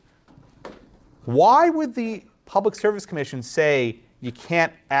 why would the Public Service Commission say you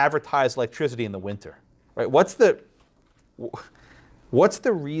can't advertise electricity in the winter? Right? What's the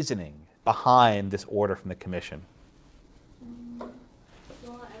reasoning behind this order from the commission? Well, I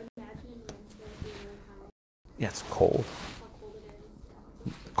would imagine winter how Yeah, it's cold. cold it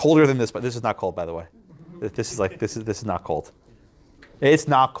is. Colder than this, but this is not cold, by the way. This is not cold. It's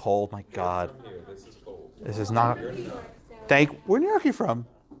not cold. My God, This is cold. this is not. New York, so, Where in New York are you from?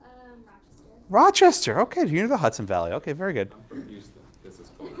 Rochester. Rochester. Okay, you're near the Hudson Valley. Okay, very good. From Houston. This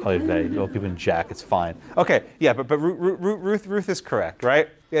is cold. Oh, people in Jack. It's fine. Okay, yeah, but Ruth is correct, right?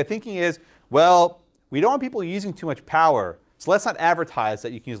 The thinking is, well, we don't want people using too much power, so let's not advertise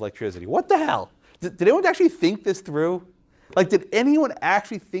that you can use electricity. What the hell? Did anyone actually think this through? Like, did anyone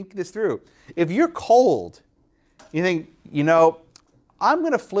actually think this through? If you're cold, you think, I'm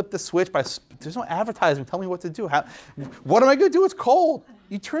going to flip the switch by, there's no advertising. Tell me what to do. What am I going to do? It's cold.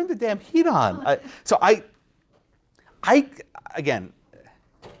 You turn the damn heat on. Again,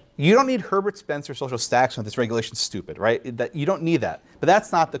 you don't need Herbert Spencer social stacks when this regulation's stupid, right? You don't need that. But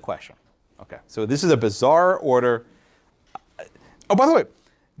that's not the question. Okay, so this is a bizarre order. Oh, by the way,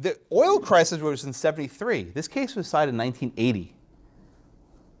 the oil crisis was in '73. This case was decided in 1980.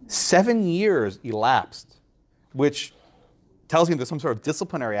 7 years elapsed, which tells me there's some sort of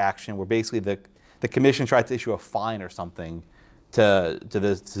disciplinary action where basically the commission tried to issue a fine or something to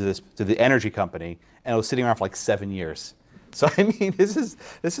the energy company, and it was sitting around for like 7 years. So I mean, this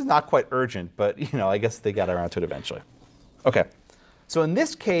is not quite urgent, but you know, I guess they got around to it eventually. Okay, so in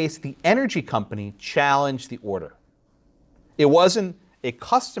this case, the energy company challenged the order. It wasn't a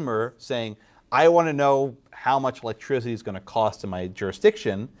customer saying, I want to know how much electricity is going to cost in my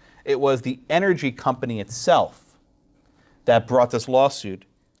jurisdiction. It was the energy company itself that brought this lawsuit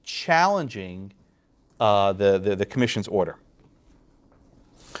challenging the commission's order.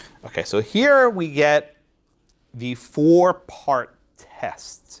 Okay, so here we get the 4-part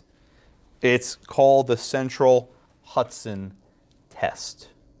test. It's called the Central Hudson Test.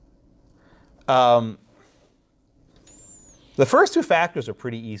 The first 2 factors are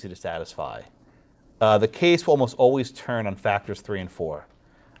pretty easy to satisfy. The case will almost always turn on factors 3 and 4.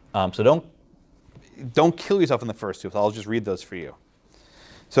 So don't kill yourself in the first 2. So I'll just read those for you.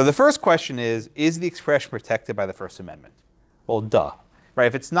 So the first question is the expression protected by the First Amendment? Well, duh. Right?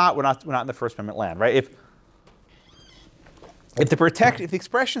 If it's not, we're not in the First Amendment land, right? If the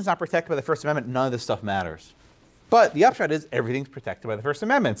expression is not protected by the First Amendment, none of this stuff matters. But the upshot is everything's protected by the First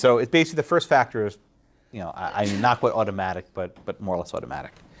Amendment. So it's basically the first factor is, you know, I mean, not quite automatic, but more or less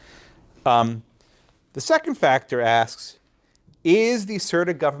automatic. The second factor asks, is the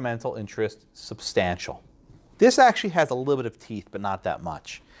asserted governmental interest substantial? This actually has a little bit of teeth, but not that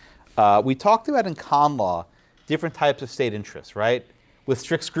much. We talked about in con law different types of state interests, right? With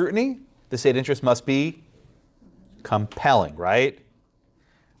strict scrutiny, the state interest must be compelling, right?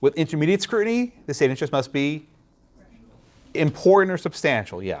 With intermediate scrutiny, the state interest must be important or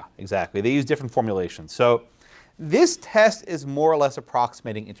substantial. Yeah, exactly. They use different formulations. So this test is more or less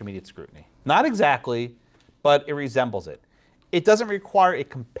approximating intermediate scrutiny. Not exactly, but it resembles it. It doesn't require a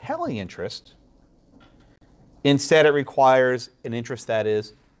compelling interest. Instead, it requires an interest that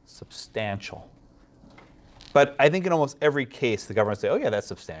is substantial. But I think in almost every case, the government say, oh yeah, that's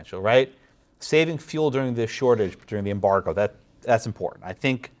substantial, right? Saving fuel during the shortage, during the embargo, that's important. I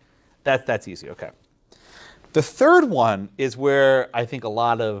think that's easy, okay. The third one is where I think a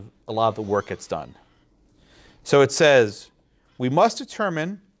lot of the work gets done. So it says, we must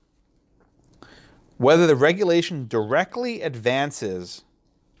determine whether the regulation directly advances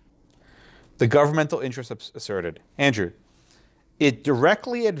the governmental interest asserted. Andrew, it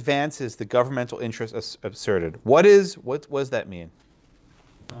directly advances the governmental interest asserted. What does that mean?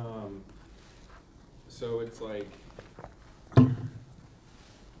 So it's like,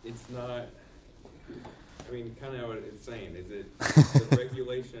 it's not, I mean, kind of what it's saying. Is it the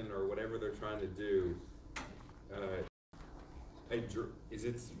regulation or whatever they're trying to do, is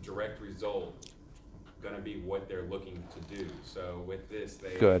its direct result going to be what they're looking to do? So with this,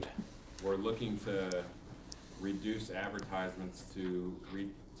 we're looking to reduce advertisements to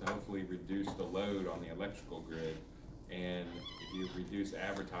hopefully reduce the load on the electrical grid. And if you reduce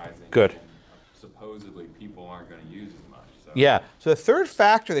advertising, good. Supposedly people aren't going to use as much. So. Yeah, so the third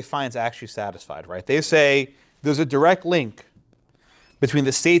factor they find is actually satisfied, right? They say there's a direct link between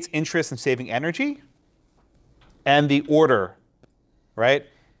the state's interest in saving energy and the order, right?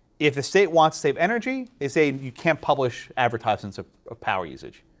 If the state wants to save energy, they say you can't publish advertisements of power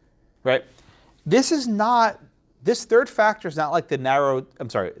usage, right? This third factor is not like the narrow,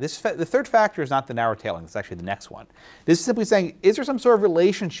 the third factor is not the narrow tailing, it's actually the next one. This is simply saying, is there some sort of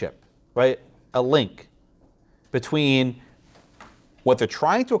relationship, right? A link between what they're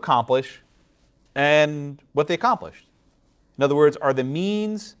trying to accomplish and what they accomplished. In other words, are the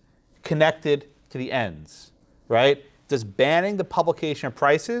means connected to the ends, right? Does banning the publication of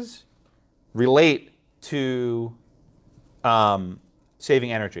prices relate to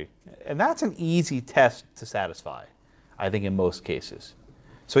saving energy? And that's an easy test to satisfy, I think, in most cases.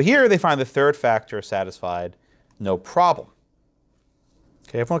 So here they find the third factor satisfied, no problem.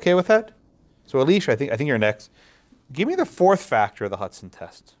 Okay, everyone okay with that? So Alicia, I think you're next. Give me the fourth factor of the Hudson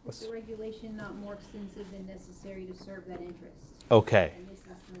test. Is the regulation not more extensive than necessary to serve that interest? Okay. And this is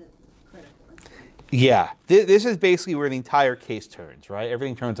the critical one. Yeah, this is basically where the entire case turns, right?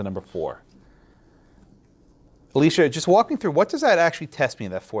 Everything turns to number 4. Alicia, just walk me through, what does that actually test me,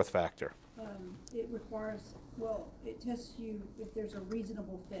 that fourth factor? It requires, it tests you if there's a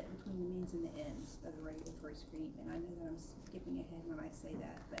reasonable fit between the means and the ends of the regulatory scheme. And I know that I'm skipping ahead when I say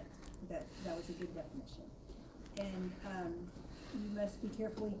that, but that was a good definition. And you must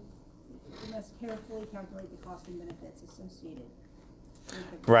carefully calculate the cost and benefits associated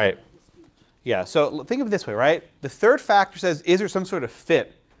with the right. of the speech. Yeah, so think of it this way, right? The third factor says, is there some sort of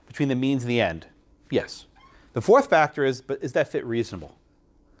fit between the means and the end? Yes. The fourth factor is, but is that fit reasonable?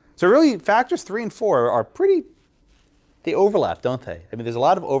 So really, factors 3 and 4 are pretty, they overlap, don't they? I mean, there's a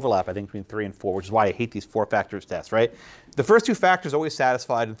lot of overlap, I think, between 3 and 4, which is why I hate these 4 factors tests, right? The first 2 factors are always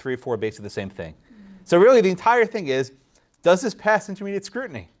satisfied, and 3 and 4 are basically the same thing. So really, the entire thing is, does this pass intermediate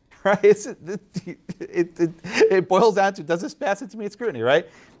scrutiny? Right? It boils down to, does this pass intermediate scrutiny, right?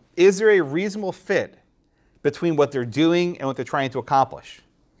 Is there a reasonable fit between what they're doing and what they're trying to accomplish?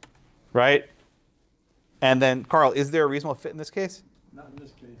 Right? And then, Carl, is there a reasonable fit in this case? Not in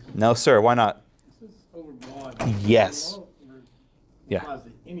this case. No, sir. Why not? This is overbroad. Yes. Yeah. Applies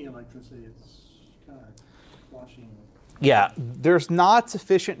to any electricity, it's kind of washing. Yeah, there's not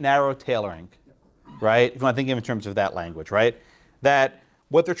sufficient narrow tailoring, right? If you want to think of it in terms of that language, right? That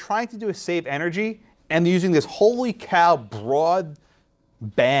what they're trying to do is save energy, and they're using this holy cow broad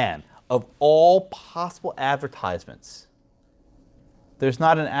ban of all possible advertisements. There's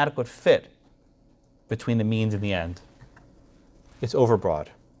not an adequate fit between the means and the end. It's overbroad,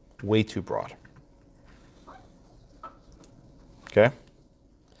 way too broad. Okay?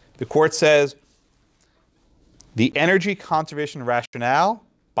 The court says the energy conservation rationale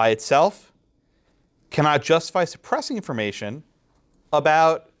by itself cannot justify suppressing information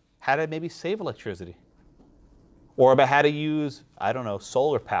about how to maybe save electricity, or about how to use, I don't know,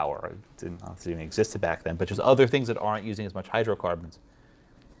 solar power. It didn't obviously even exist back then, but just other things that aren't using as much hydrocarbons.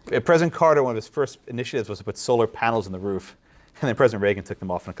 President Carter, one of his first initiatives was to put solar panels in the roof, and then President Reagan took them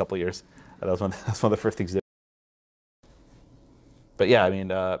off in a couple of years. That was one of the first things he did. But yeah, I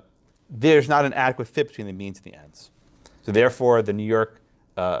mean, there's not an adequate fit between the means and the ends. So therefore, the New York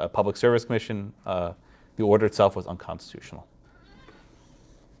Public Service Commission, the order itself was unconstitutional.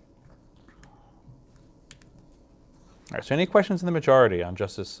 All right, so any questions in the majority on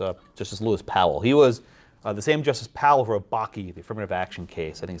Justice Lewis Powell? He was the same Justice Powell who wrote Bakke, the affirmative action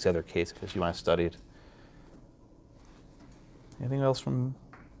case. I think it's the other case because you might have studied. Anything else from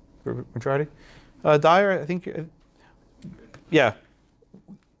the majority? Dyer, I think, yeah.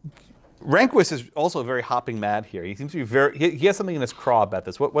 Rehnquist is also very hopping mad here. He seems to be very, he has something in his craw about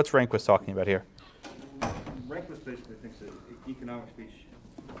this. What's Rehnquist talking about here? Rehnquist basically thinks that economic speech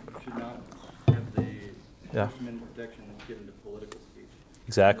should not have the First Amendment protection that's given to political speech.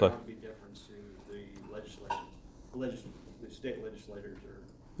 Exactly. There ought to be deference to the the state legislators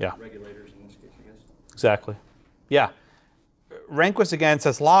or regulators in this case, I guess. Exactly. Yeah. Rehnquist again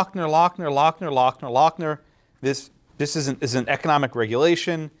says Lochner. This is an economic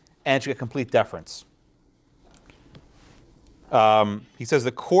regulation, and it should get complete deference. He says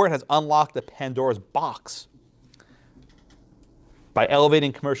the court has unlocked the Pandora's box by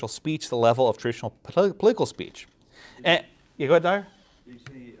elevating commercial speech to the level of traditional political speech. And you go ahead, Dyer. Do you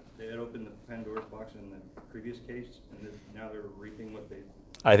see they had opened the Pandora's box in the previous case, and now they're reaping what they?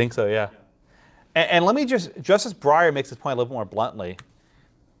 I think so, yeah. And let me Justice Breyer makes this point a little more bluntly.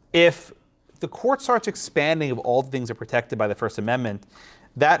 If the court starts expanding of all the things that are protected by the First Amendment,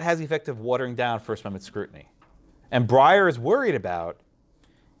 that has the effect of watering down First Amendment scrutiny. And Breyer is worried about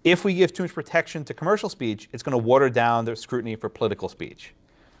if we give too much protection to commercial speech, it's going to water down the scrutiny for political speech.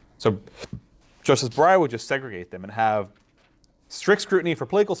 So Justice Breyer would just segregate them and have strict scrutiny for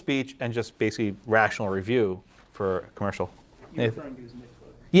political speech and just basically rational review for commercial. You're referring to as NIFLA.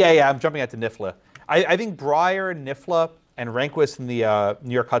 Yeah, I'm jumping out to NIFLA. I think Breyer, NIFLA, and Rehnquist in the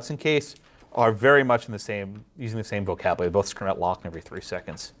New York Hudson case are very much in the same, using the same vocabulary. They both scream out Lochner every 3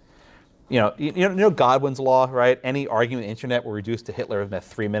 seconds. You know Godwin's law, right? Any argument on the internet will reduce to Hitler in about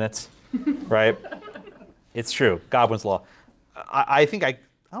 3 minutes, right? It's true, Godwin's law. I don't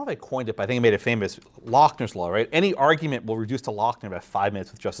know if I coined it, but I think I made it famous. Lochner's law, right? Any argument will reduce to Lochner in about 5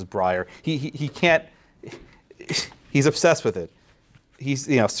 minutes with Justice Breyer. He can't. He's obsessed with it. He's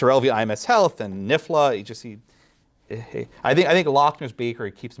Sorrell v. IMS Health and NIFLA. I think Lochner's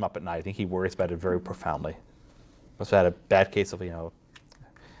bakery keeps him up at night. I think he worries about it very profoundly. Must have had a bad case of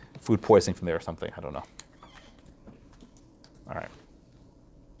food poisoning from there or something. I don't know. All right.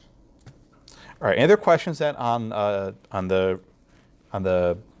 Any other questions then on the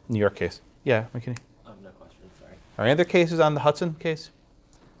New York case? Yeah, McKinney. No questions. Sorry. Are any other cases on the Hudson case?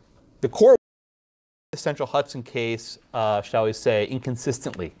 The court, the Central Hudson case, shall we say,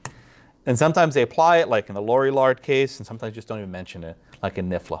 inconsistently, and sometimes they apply it, like in the Lori Lard case, and sometimes just don't even mention it, like in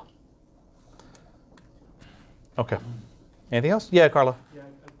NIFLA. Okay. Anything else? Yeah, Carla. Yeah,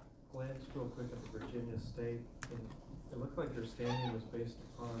 I glanced real quick at the Virginia state, and it looked like their standing was based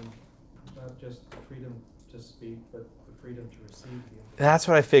upon not just freedom to speak, but the freedom to receive the information. That's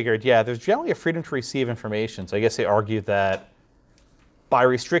what I figured. Yeah, there's generally a freedom to receive information. So I guess they argue that by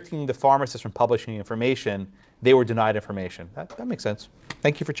restricting the pharmacists from publishing information, they were denied information. That makes sense.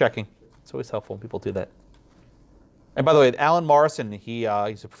 Thank you for checking. It's always helpful when people do that. And by the way, Alan Morrison, he's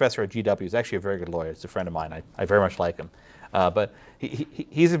a professor at GW. He's actually a very good lawyer. He's a friend of mine. I very much like him. But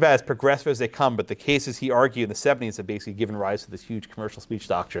he's about as progressive as they come, but the cases he argued in the 70s have basically given rise to this huge commercial speech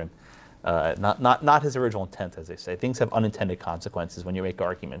doctrine. Not his original intent, as they say. Things have unintended consequences when you make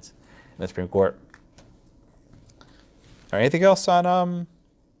arguments in the Supreme Court. All right, anything else on,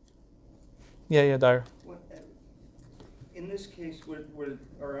 yeah, Dyer? In this case,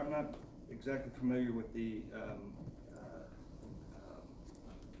 or I'm not exactly familiar with the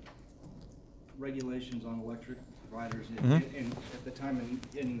regulations on electric providers at the time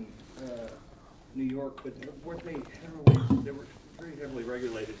in New York, but weren't they they were very heavily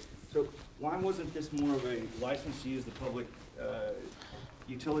regulated. So why wasn't this more of a license to use the public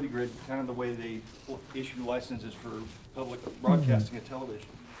utility grid, kind of the way they issue licenses for public broadcasting of television?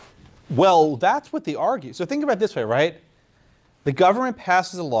 Well, that's what they argue. So think about it this way, right? The government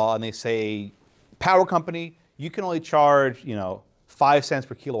passes a law and they say, power company, you can only charge, 5 cents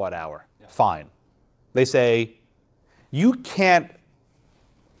per kilowatt hour. Yeah. Fine. They say, you can't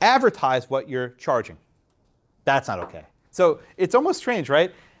advertise what you're charging. That's not okay. So it's almost strange,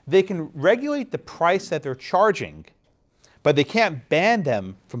 right? They can regulate the price that they're charging, but they can't ban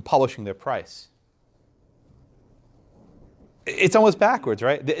them from publishing their price. It's almost backwards,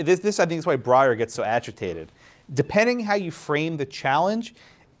 right? This I think, is why Breyer gets so agitated. Depending how you frame the challenge,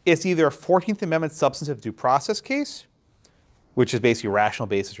 it's either a 14th Amendment substantive due process case, which is basically a rational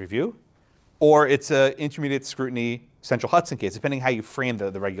basis review, or it's an intermediate scrutiny Central Hudson case, depending how you frame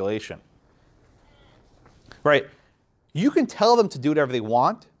the regulation. Right? You can tell them to do whatever they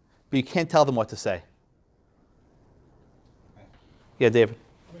want, but you can't tell them what to say. Yeah, David.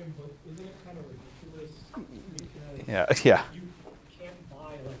 I mean, but isn't it kind of ridiculous? Because Yeah. you can't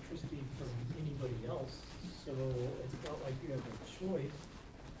buy electricity from anybody else, so it's not like you have a choice.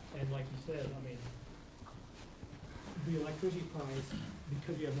 And like you said, I mean, the electricity price,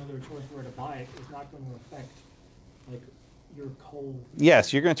 because you have no other choice where to buy it, is not going to affect like your coal.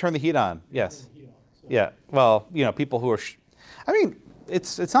 Yes, you're going to turn the heat on. Yes. Yeah. Well, people who are, I mean,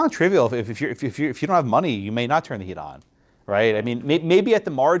 it's not trivial. If you don't have money, you may not turn the heat on, right? I mean, maybe at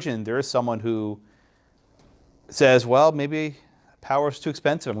the margin there is someone who says, well, maybe power is too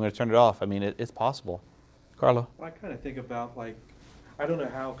expensive. I'm going to turn it off. I mean, it's possible. Carlo. Well, I kind of think about I don't know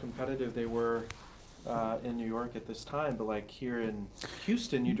how competitive they were in New York at this time, but like here in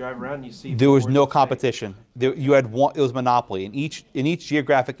Houston, you drive around and you see there was no competition. You had one. It was monopoly. In each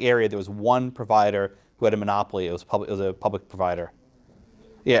geographic area, there was one provider who had a monopoly. It was a public provider.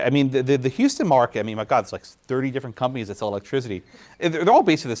 Yeah, I mean the Houston market. I mean, my God, it's like 30 different companies that sell electricity. They're all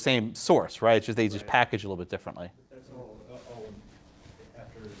basically the same source, right? It's just they just package a little bit differently. That's all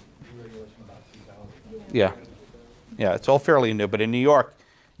after deregulation about 2000. Yeah, it's all fairly new. But in New York,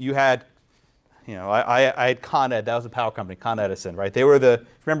 you had. I had Con Ed. That was a power company, Con Edison, right? They were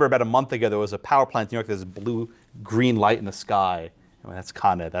remember about a month ago, there was a power plant in New York. There's a blue-green light in the sky. That's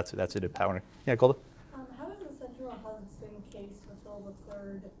Con Ed. That's who did power. Yeah, Golda? How does the Central Hudson case fulfill the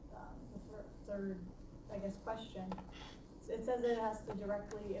third, I guess, question? It says it has to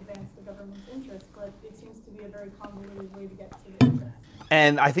directly advance the government's interest, but it seems to be a very convoluted way to get to the interest.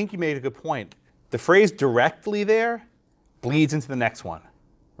 And I think you made a good point. The phrase directly there bleeds into the next one,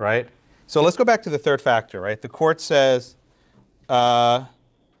 right? So let's go back to the third factor, right? The court says there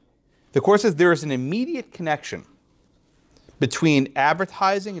is an immediate connection between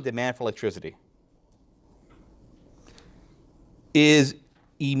advertising and demand for electricity. Is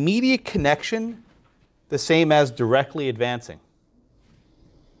immediate connection the same as directly advancing?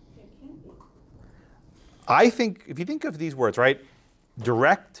 It can be. I think if you think of these words, right?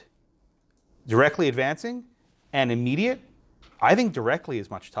 Directly advancing, and immediate, I think directly is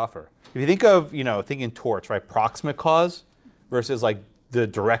much tougher. If you think of, thinking torts, right? Proximate cause versus like the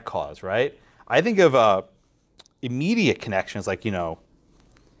direct cause, right? I think of immediate connections like,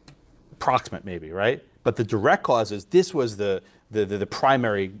 proximate maybe, right? But the direct cause is this was the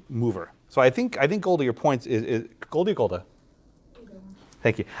primary mover. So I think Golda, your point is Golda.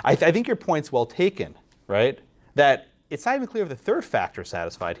 Thank you. I think your point's well taken, right? That it's not even clear if the third factor is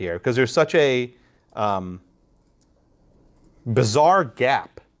satisfied here because there's such a bizarre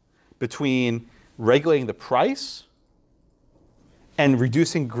gap between regulating the price and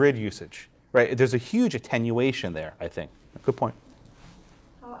reducing grid usage, right? There's a huge attenuation there, I think. Good point.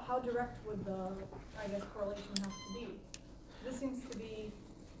 How direct would the, correlation have to be? This seems to be,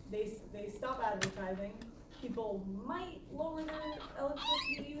 they stop advertising, people might lower their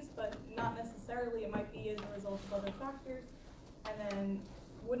electricity use, but not necessarily. It might be as a result of other factors. And then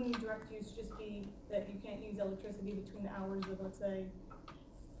wouldn't direct use just be that you can't use electricity between the hours of, let's say,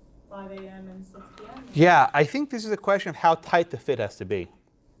 5 a.m. and 6 p.m.? Yeah, I think this is a question of how tight the fit has to be,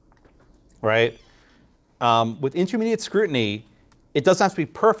 right? With intermediate scrutiny, it doesn't have to be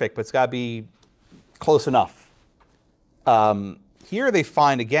perfect, but it's got to be close enough. Here they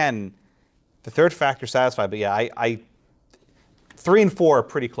find, again, the third factor satisfied, but yeah, 3 and 4 are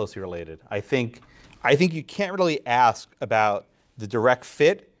pretty closely related. I think you can't really ask about the direct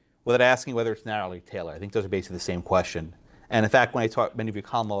fit without asking whether it's narrowly tailored. I think those are basically the same question. And in fact, when I taught many of you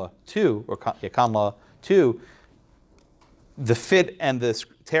Common Law 2, Common Law 2, the fit and the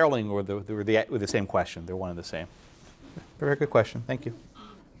tailoring were the same question. They're one and the same. Very good question. Thank you.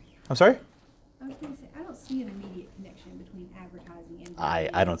 I'm sorry? I was going to say, I don't see an immediate connection between advertising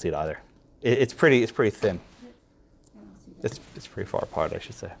and. I don't see it either. It's pretty thin. I don't see that. It's pretty far apart, I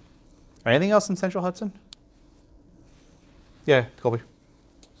should say. Anything else in Central Hudson? Yeah, Colby.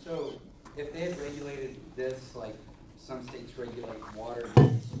 So if they had regulated this, like some states regulate water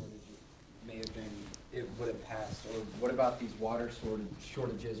shortages, may have been, it would have passed. Or what about these water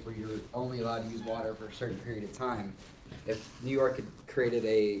shortages where you're only allowed to use water for a certain period of time? If New York had created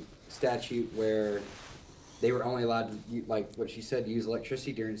a statute where they were only allowed to, like what she said, use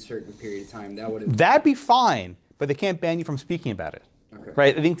electricity during a certain period of time, that would have... That'd be fine, but they can't ban you from speaking about it. Okay.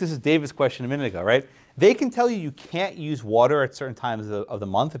 Right? I think this is David's question a minute ago, right? They can tell you you can't use water at certain times of the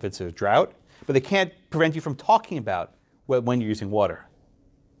month if it's a drought, but they can't prevent you from talking about when you're using water.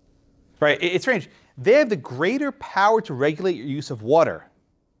 Right? It's strange. They have the greater power to regulate your use of water,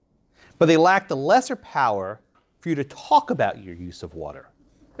 but they lack the lesser power for you to talk about your use of water.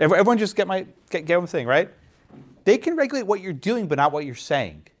 Everyone just get what I'm saying, right? They can regulate what you're doing, but not what you're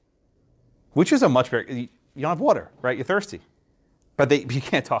saying, which is a much better. You don't have water, right? You're thirsty. But you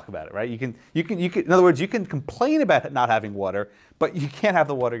can't talk about it, right? You can, in other words, you can complain about not having water, but you can't have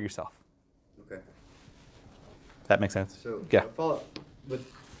the water yourself. Okay. That makes sense? So, yeah. Follow up.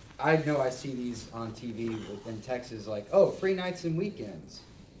 I know I see these on TV in Texas, like, oh, free nights and weekends.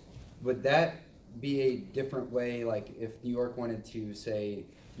 Would that be a different way, like if New York wanted to say,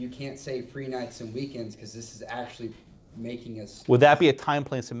 you can't say free nights and weekends because this is actually making us... Would that be a time,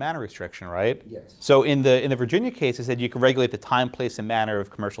 place, and manner restriction, right? Yes. So in the Virginia case, it said you can regulate the time, place, and manner of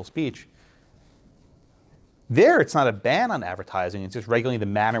commercial speech. There, it's not a ban on advertising. It's just regulating the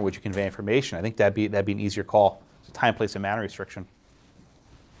manner in which you convey information. I think that'd be an easier call. It's a time, place, and manner restriction.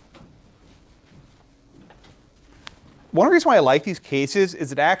 One reason why I like these cases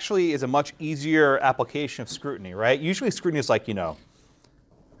is it actually is a much easier application of scrutiny, right? Usually scrutiny is like,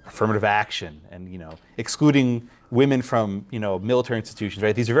 affirmative action and, excluding women from, military institutions,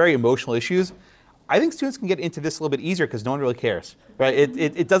 right? These are very emotional issues. I think students can get into this a little bit easier because no one really cares, right?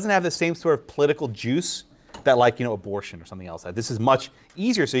 It doesn't have the same sort of political juice that abortion or something else. This is much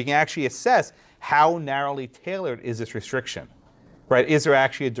easier, so you can actually assess how narrowly tailored is this restriction, right? Is there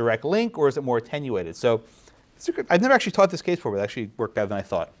actually a direct link or is it more attenuated? So I've never actually taught this case before, but it actually worked better than I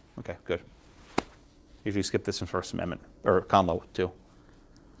thought. Okay, good. Usually skip this in First Amendment, or Common Law too. All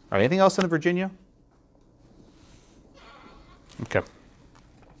right, anything else in Virginia? Okay.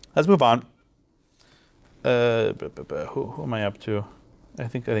 Let's move on. Who am I up to? I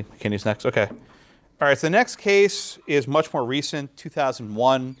think McKinney's next. Okay. All right, so the next case is much more recent,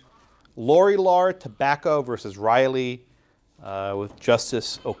 2001. Lorillard Tobacco versus Riley with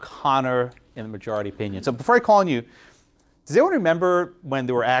Justice O'Connor in the majority opinion. So before I call on you, does anyone remember when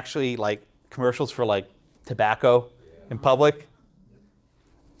there were actually commercials for tobacco in public?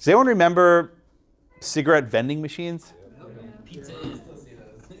 Does anyone remember cigarette vending machines? Pizza.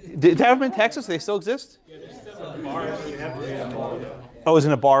 Did that happen in Texas? Do they still exist? Yeah, there's still in bars. You have to be in a bar. Oh, is it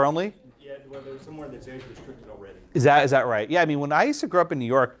in a bar only? Yeah, well, there's somewhere that's age restricted already. Is that right? Yeah, I mean, when I used to grow up in New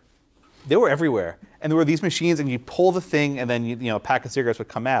York, they were everywhere. And there were these machines, and you pull the thing, and then a pack of cigarettes would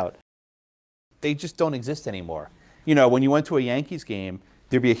come out. They just don't exist anymore. When you went to a Yankees game,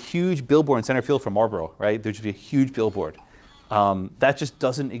 there'd be a huge billboard in center field for Marlboro, right? There'd just be a huge billboard. That just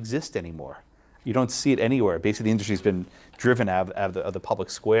doesn't exist anymore. You don't see it anywhere. Basically, the industry's been driven out of the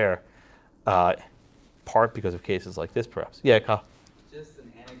public square, part because of cases like this, perhaps. Yeah, Kyle. Just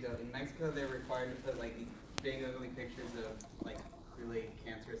an anecdote. In Mexico, they're required to put these big, ugly pictures of really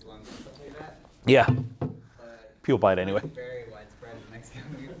cancerous lungs and stuff like that. Yeah. But people buy it anyway. Very widespread in Mexico.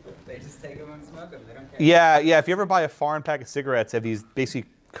 They just take them and smoke them. They don't care. Yeah. If you ever buy a foreign pack of cigarettes, they have these basic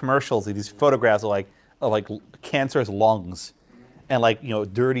commercials, these photographs of cancerous lungs, and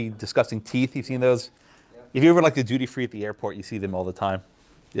dirty, disgusting teeth. You've seen those? Yep. If you ever the duty free at the airport, you see them all the time.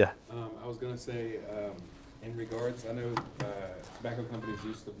 Yeah. I was gonna say, I know tobacco companies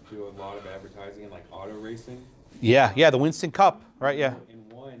used to do a lot of advertising in auto racing, Yeah, yeah, the Winston Cup, right? Yeah. In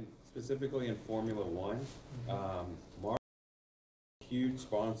one, specifically in Formula One, Mark is a huge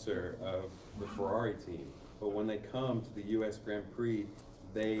sponsor of the Ferrari team. But when they come to the U.S. Grand Prix,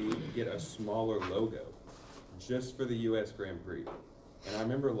 they get a smaller logo just for the U.S. Grand Prix. And I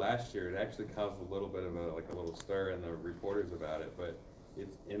remember last year, it actually caused a little bit of a little stir in the reporters about it, but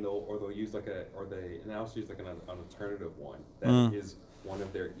it's they'll use they now use like an alternative one that is one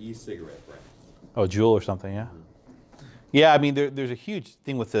of their e-cigarette brands. Oh, Juul or something, yeah. Yeah, I mean, there's a huge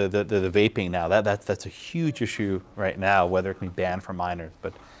thing with the vaping now. That's a huge issue right now, whether it can be banned for minors,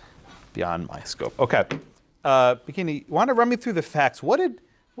 but beyond my scope. Okay, Bikini, want to run me through the facts? What did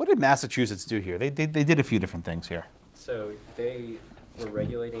Massachusetts do here? They did a few different things here. So they were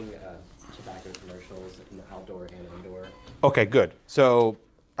regulating tobacco commercials in the outdoor and indoor. Okay, good. So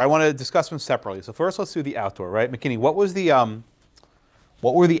I want to discuss them separately. So first, let's do the outdoor, right? McKinney, what were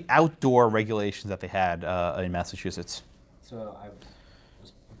the outdoor regulations that they had in Massachusetts? So I'm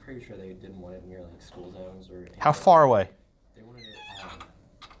pretty sure they didn't want it near like school zones or. How far away? They wanted it.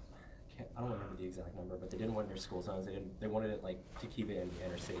 I don't remember the exact number, but they didn't want it near school zones. They wanted it like to keep it in the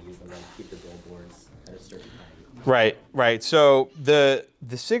inner cities and then keep the billboards at a certain height. Right, right. So the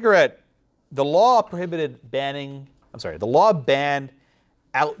law banned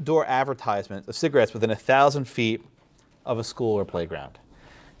outdoor advertisements of cigarettes within 1,000 feet of a school or playground.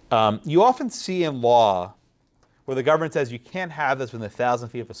 You often see in law where the government says you can't have this within 1,000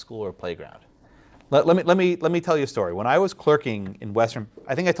 feet of a school or playground. Let me tell you a story. When I was clerking in Western,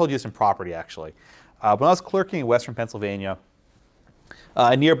 I think I told you this in property actually. When I was clerking in Western Pennsylvania,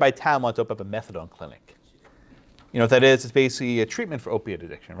 a nearby town wanted to open up a methadone clinic. You know what that is? It's basically a treatment for opiate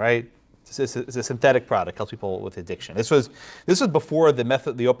addiction, right? It's a synthetic product, helps people with addiction. This was before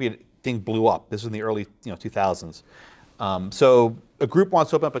the opiate thing blew up. This was in the early 2000s. So a group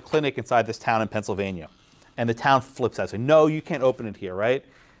wants to open up a clinic inside this town in Pennsylvania, and the town flips out, saying, "No, you can't open it here," right?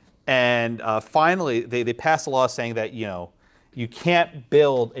 And finally, they passed a law saying that you can't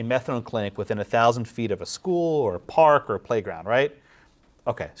build a methadone clinic within 1,000 feet of a school or a park or a playground, right?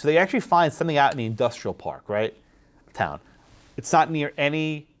 Okay, so they actually find something out in the industrial park, right? Town. It's not near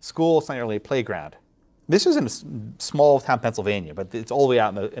any school. It's not near a playground. This is in a small town, Pennsylvania, but it's all the way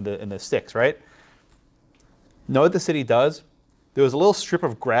out in the sticks, right? Know what the city does? There was a little strip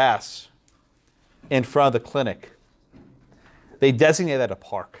of grass in front of the clinic. They designated that a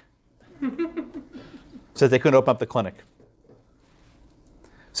park, so they couldn't open up the clinic.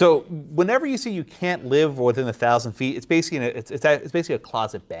 So whenever you see you can't live within 1,000 feet, it's basically a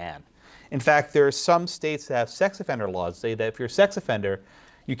closet ban. In fact, there are some states that have sex offender laws that say that if you're a sex offender,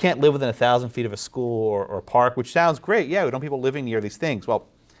 you can't live within 1,000 feet of a school or a park, which sounds great. Yeah, we don't want people living near these things. Well,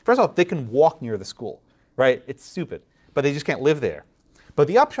 first of all, they can walk near the school, right? It's stupid, but they just can't live there. But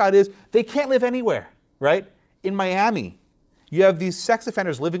the upshot is they can't live anywhere, right? In Miami, you have these sex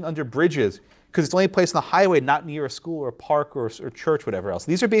offenders living under bridges because it's the only place on the highway not near a school or a park or church, whatever else.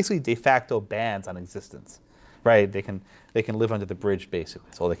 These are basically de facto bans on existence, right? They can live under the bridge, basically.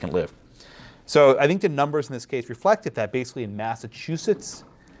 That's all they can live. So I think the numbers in this case reflected that basically in Massachusetts,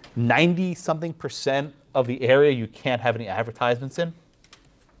 90-something% of the area you can't have any advertisements in.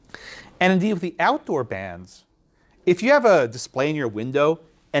 And indeed with the outdoor bans, if you have a display in your window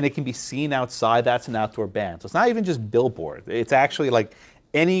and it can be seen outside, that's an outdoor ban. So it's not even just billboard. It's actually like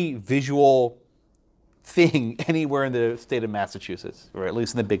any visual thing anywhere in the state of Massachusetts, or at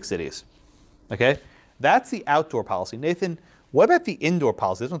least in the big cities. Okay? That's the outdoor policy. Nathan, what about the indoor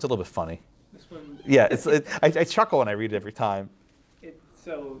policy? This one's a little bit funny. This one. Yeah, I chuckle when I read it every time.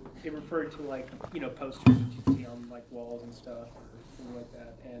 So it referred to posters that you see on walls and stuff, something like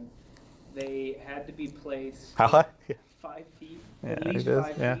that, and they had to be placed How high? 5 feet, Yeah, at least it is,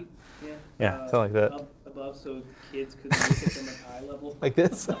 5 yeah. feet. Yeah, something like that. Up above, so kids could look at them at eye level. Like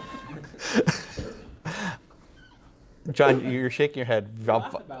this? John, you're shaking your head. I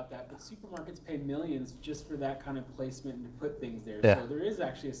laugh about that, but supermarkets pay millions just for that kind of placement and to put things there. Yeah. So there is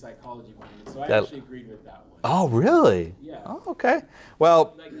actually a psychology behind it. So I That- actually agreed with that one. Oh, really? Yeah. Oh, okay.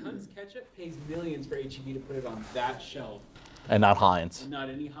 Well, Like Hunt's Ketchup pays millions for HEB to put it on that shelf. and not Heinz. And not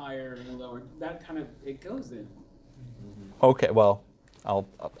any higher or any lower. That kind of, it goes in. Okay, well, I'll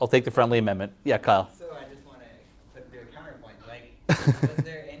take the friendly amendment. Yeah, Kyle. So I just want to put a counterpoint. Was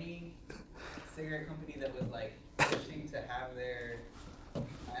there any cigarette company that was pushing to have their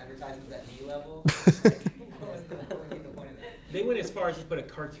advertisements at knee level? What would be the point of that? They went as far as to put a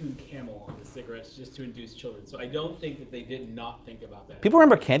cartoon camel on the cigarettes just to induce children. So I don't think that they did not think about that. People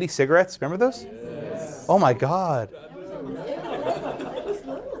remember candy cigarettes? Remember those? Yes. Oh my God.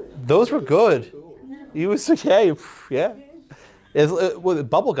 Those were good. You was yeah. It's with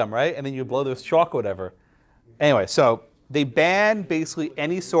bubble gum, right? And then you blow this chalk or whatever. Anyway, so they banned basically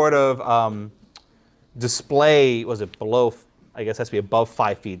any sort of display, was it below, I guess it has to be above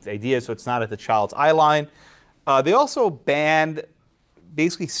 5 feet. The idea is so it's not at the child's eye line. They also banned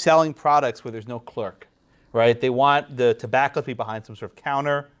basically selling products where there's no clerk, right? They want the tobacco to be behind some sort of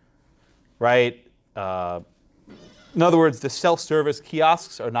counter, right? In other words, the self-service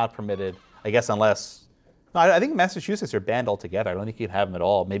kiosks are not permitted, I guess, unless, no, I think in Massachusetts they're banned altogether. I don't think you can have them at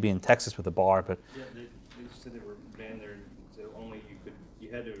all. Maybe in Texas with a bar, but. Yeah, they said they were banned there, so only you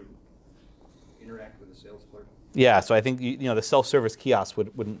had to interact with the sales clerk. Yeah, so I think the self-service kiosks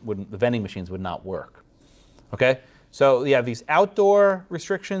wouldn't, the vending machines would not work. Okay, so you have these outdoor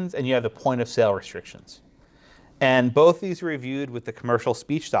restrictions and you have the point of sale restrictions, and both these are reviewed with the commercial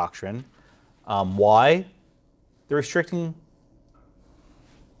speech doctrine. Why? They're restricting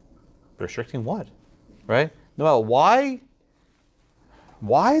what, right? No, why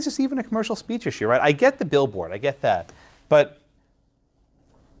is this even a commercial speech issue, right? I get the billboard, I get that, but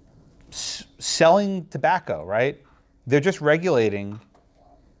selling tobacco, right? They're just regulating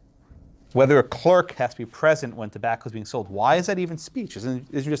whether a clerk has to be present when tobacco is being sold. Why is that even speech? Isn't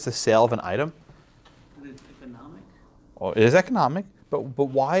it just the sale of an item? It's economic. Well, it is economic, but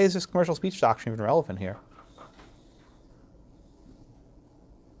why is this commercial speech doctrine even relevant here?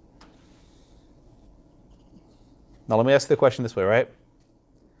 Now let me ask the question this way, right?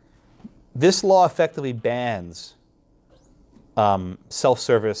 This law effectively bans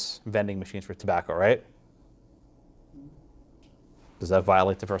self-service vending machines for tobacco, right? Does that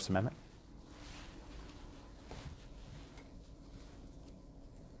violate the First Amendment?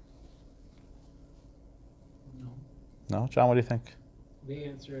 No, John, what do you think? They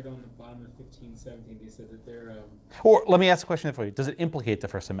answered on the bottom of 1517. They said that they're. Or let me ask the question for you. Does it implicate the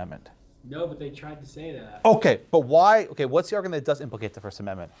First Amendment? No, but they tried to say that. Okay, but why? Okay, what's the argument that it does implicate the First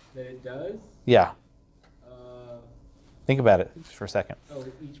Amendment? That it does? Yeah. Think about it just for a second. Oh,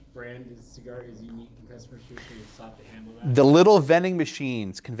 each brand is cigar is unique and customers usually sought to handle that. The little vending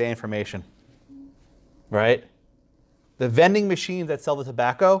machines convey information, right? The vending machines that sell the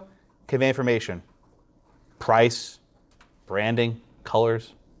tobacco convey information. Price, branding,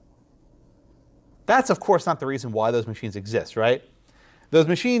 colors. That's, of course, not the reason why those machines exist, right? Those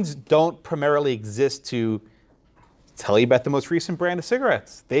machines don't primarily exist to tell you about the most recent brand of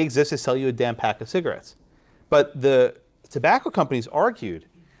cigarettes. They exist to sell you a damn pack of cigarettes. But the tobacco companies argued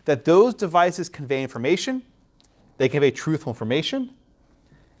that those devices convey information, they convey truthful information,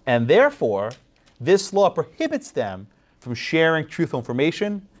 and therefore, this law prohibits them from sharing truthful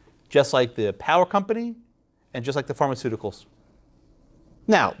information, just like the power company and just like the pharmaceuticals.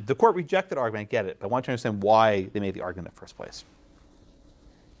 Now, the court rejected the argument, I get it, but I want you to understand why they made the argument in the first place.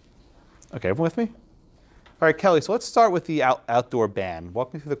 Okay, everyone with me? All right, Kelly, so let's start with the outdoor ban.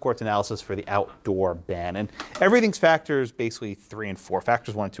 Walk me through the court's analysis for the outdoor ban. And everything's factors basically 3 and 4.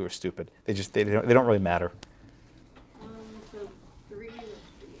 Factors 1 and 2 are stupid. They don't really matter. So 3.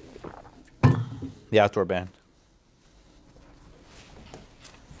 The outdoor ban.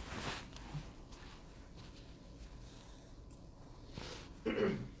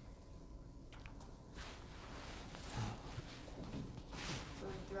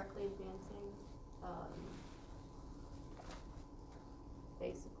 Directly advancing,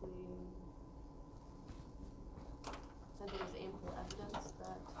 basically, said there was ample evidence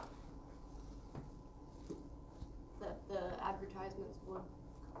that the advertisements would.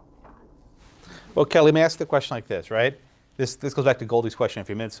 Well, Kelly, let me ask the question like this, right? This goes back to Goldie's question a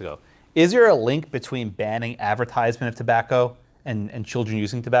few minutes ago. Is there a link between banning advertisement of tobacco and children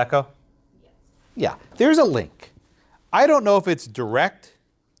using tobacco? Yes. Yeah, there's a link. I don't know if it's direct,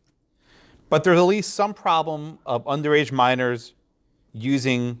 but there's at least some problem of underage minors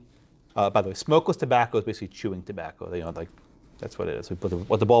using, by the way, smokeless tobacco is basically chewing tobacco. Like that's what it is,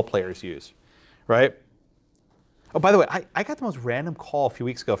 what the ball players use, right? Oh, by the way, I got the most random call a few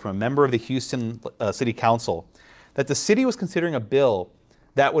weeks ago from a member of the Houston City Council that the city was considering a bill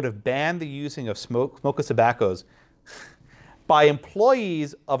that would have banned the using of smokeless tobaccos by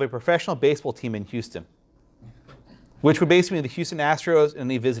employees of a professional baseball team in Houston, which would basically be the Houston Astros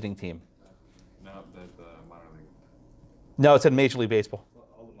and the visiting team. No, the minor league. No, it said Major League Baseball.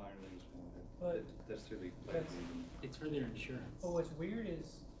 All the minor leagues, But that's through the. It's for their insurance. But what's weird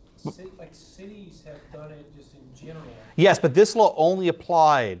is, cities have done it just in general. Yes, but this law only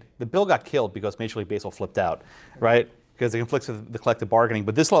applied, the bill got killed because Major League Baseball flipped out, right? Because it conflicts with the collective bargaining.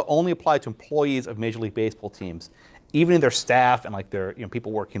 But this law only applied to employees of Major League Baseball teams, even in their staff and like their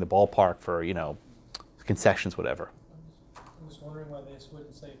people working the ballpark for concessions, whatever. I'm just wondering why this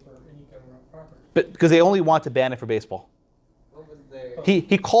wouldn't say for any government property. But because they only want to ban it for baseball. What was their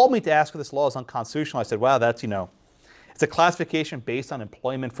He called me to ask if this law is unconstitutional. I said, wow, that's, it's a classification based on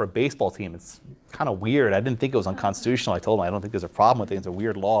employment for a baseball team. It's kind of weird. I didn't think it was unconstitutional. I told him I don't think there's a problem with it. It's a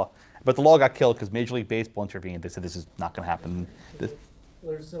weird law. But the law got killed because Major League Baseball intervened. They said this is not going to happen.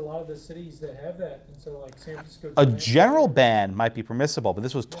 There's a lot of the cities that have that, and so like San Francisco. A general ban might be permissible, but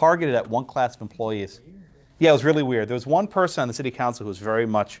this was targeted at one class of employees. Yeah, it was really weird. There was one person on the city council who was very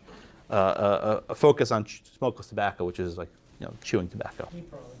much focused on smokeless tobacco, which is like, chewing tobacco. He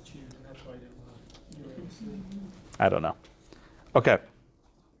probably chewed, and that's why he didn't want to do it. I don't know. Okay.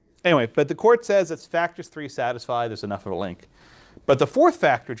 Anyway, but the court says it's factors 3 satisfied. There's enough of a link. But the fourth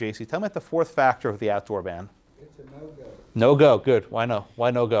factor, JC, tell me about the fourth factor of the outdoor ban. It's a no-go. No-go, good. Why no? Why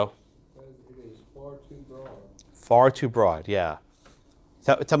no-go? Because it is far too broad. Far too broad, yeah.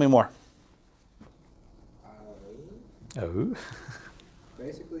 Tell me more. Oh.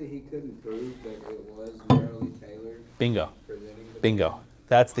 Basically, he couldn't prove that it was narrowly tailored. Bingo. Presenting the Bingo.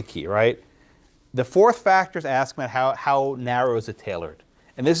 That's the key, right? The fourth factor is asking about how narrow is it tailored.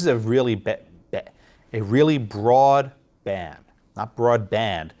 And this is a really broad ban. Not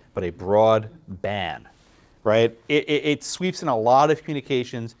broadband, but a broad ban, right? It sweeps in a lot of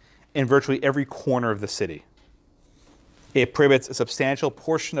communications in virtually every corner of the city. It prohibits a substantial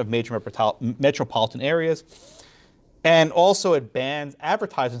portion of major metropolitan areas. And also it bans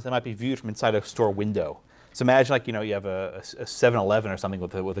advertisements that might be viewed from inside a store window. So imagine like, you have a 7-Eleven or something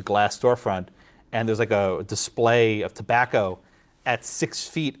with a glass storefront, and there's like a display of tobacco at 6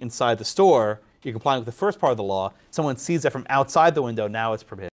 feet inside the store. You're complying with the first part of the law. Someone sees that from outside the window, now it's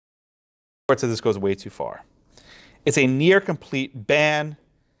prohibited. The court says this goes way too far. It's a near complete ban.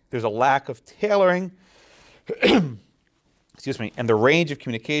 There's a lack of tailoring. Excuse me. And the range of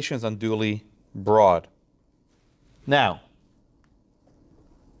communication is unduly broad. Now,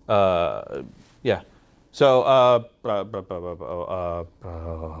 yeah. So,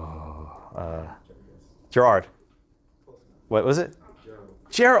 Gerard. What was it?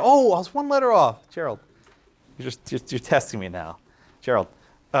 Gerald. Oh, I was one letter off. Gerald. You're testing me now. Gerald.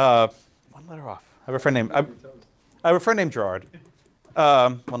 One letter off. I have a friend named Gerard.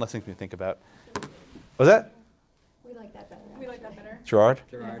 One less thing to think about. Was that? We like that better. We like that better. Gerard?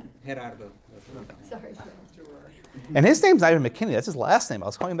 Gerard. Gerardo. Sorry, Gerard. And his name's not even McKinney. That's his last name. I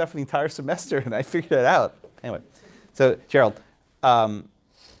was calling him that for the entire semester, and I figured it out. Anyway, so Gerald,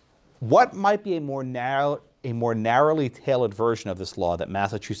 what might be a more narrowly tailored version of this law that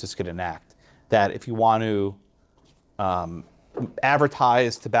Massachusetts could enact? That if you want to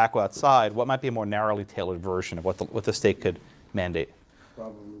advertise tobacco outside, what might be a more narrowly tailored version of what the state could mandate?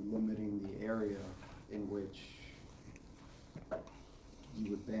 Probably limiting the area in which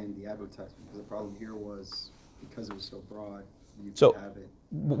you would ban the advertisement. Because the problem here was, because it was so broad, you could have it.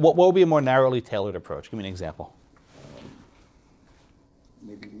 What would be a more narrowly tailored approach? Give me an example.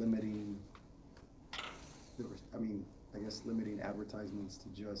 Maybe limiting, I guess limiting advertisements to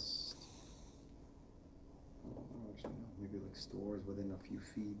just, maybe like stores within a few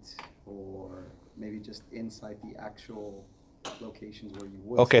feet, or maybe just inside the actual locations where you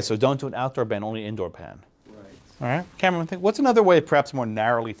would. Okay, so don't do an outdoor ban, only indoor ban. Right. All right, Cameron, what's another way, perhaps more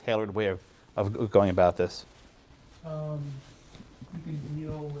narrowly tailored way of going about this? You can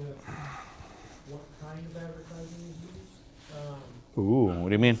deal with what kind of advertising is used. Ooh, what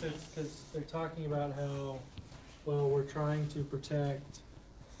do you mean? Because they're talking about how, well, we're trying to protect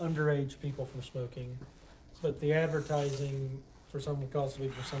underage people from smoking, but the advertising for someone costs to be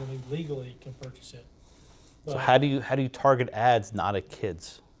for someone who legally can purchase it. So how do you target ads not at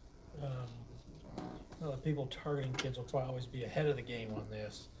kids? Well, people targeting kids will probably always be ahead of the game on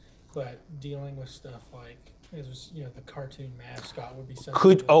this, but dealing with stuff like, the cartoon mascot would be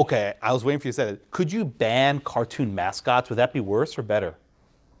something. Okay, I was waiting for you to say that. Could you ban cartoon mascots? Would that be worse or better?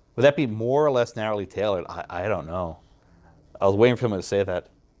 Would that be more or less narrowly tailored? I don't know. I was waiting for him to say that.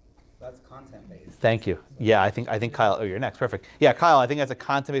 That's content-based. Thank you. Yeah, I think Kyle, oh, you're next, perfect. Yeah, Kyle, I think that's a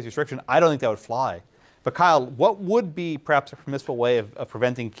content-based restriction. I don't think that would fly. But Kyle, what would be perhaps a permissible way of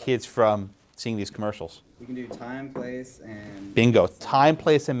preventing kids from seeing these commercials? We can do time, place, and... Bingo. Time,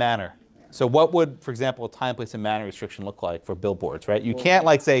 place, and manner. So what would, for example, a time, place, and manner restriction look like for billboards, right? You can't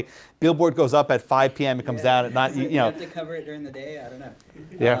like say, billboard goes up at 5 p.m. and comes down at night, you know. You have to cover it during the day, I don't know.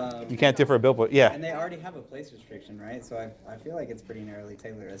 Yeah, you can't do it for a billboard, yeah. And they already have a place restriction, right? So I feel like it's pretty narrowly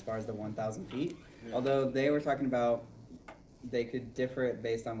tailored as far as the 1,000 feet. Although they were talking about they could differ it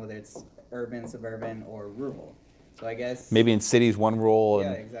based on whether it's urban, suburban, or rural. So I guess... Maybe in cities, one rule.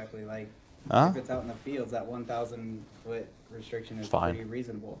 Yeah, exactly. Like, if it's out in the fields, that 1,000-foot restriction is pretty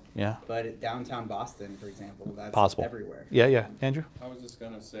reasonable. Yeah. But downtown Boston, for example, that's possible everywhere. Yeah, Andrew? I was just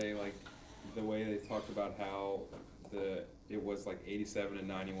going to say, like, the way they talked about how it was like 87 and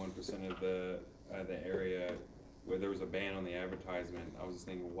 91% of the area where there was a ban on the advertisement. I was just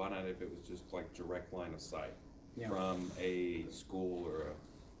thinking, why not if it was just like direct line of sight from a school or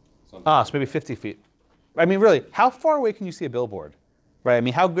something? So maybe 50 feet. I mean, really, how far away can you see a billboard? Right? I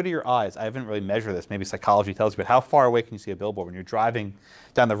mean, how good are your eyes? I haven't really measured this. Maybe psychology tells you, but how far away can you see a billboard when you're driving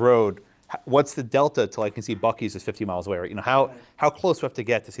down the road? What's the delta till I can see Buc-ee's is 50 miles away? Right? You know, how close do I have to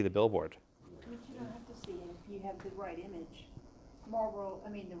get to see the billboard? But you don't have to see it if you have the right image. The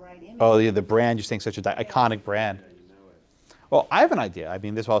right image. Oh, the brand, you're saying such an iconic brand. Well, I have an idea. I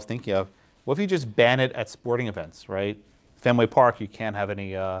mean, this is what I was thinking of. What if you just ban it at sporting events, right? Fenway Park, you can't have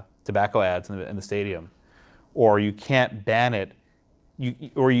any tobacco ads in the stadium. Or you can't ban it.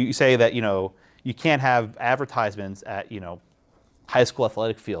 Or you say that, you can't have advertisements at, high school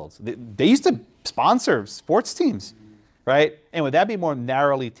athletic fields. They used to sponsor sports teams, right? And would that be more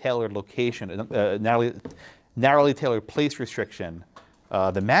narrowly tailored location, narrowly tailored place restriction?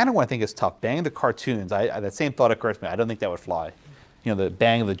 The Manor one I think is tough. Banning the cartoons, that same thought occurs to me. I don't think that would fly. The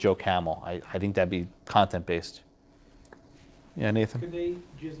bang of the Joe Camel. I think that'd be content-based. Yeah, Nathan? Could they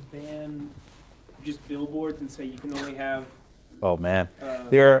just ban just billboards and say you can only have Oh, man.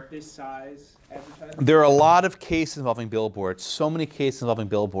 this size advertising? There are a lot of cases involving billboards, so many cases involving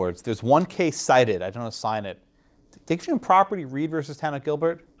billboards. There's one case cited, I don't know how to sign it. Dictionary and property, Reed versus Town of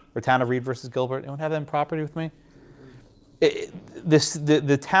Gilbert? Or Town of Reed versus Gilbert? Anyone have that in property with me?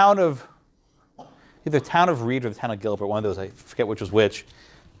 The town of, either Town of Reed or the Town of Gilbert, one of those, I forget which was which.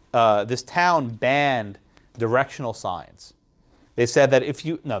 This town banned directional signs. They said that if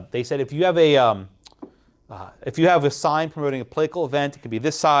you have a sign promoting a political event, it can be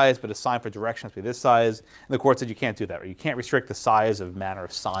this size, but a sign for directions can be this size. And the court said you can't do that, or you can't restrict the size of manner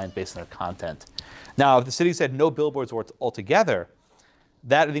of signs based on their content. Now, if the city said no billboards altogether,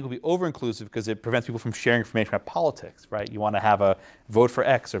 that I think would be over-inclusive because it prevents people from sharing information about politics, right? You want to have a vote for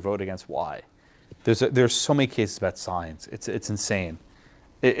X or vote against Y. There's so many cases about signs. It's insane.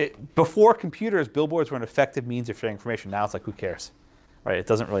 Before computers, billboards were an effective means of sharing information. Now it's like, who cares, right? It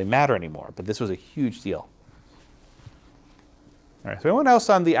doesn't really matter anymore, but this was a huge deal. All right, so anyone else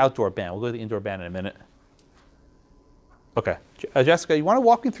on the outdoor ban? We'll go to the indoor ban in a minute. Okay, Jessica, you want to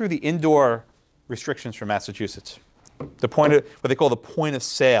walk me through the indoor restrictions for Massachusetts? The point of, what they call the point of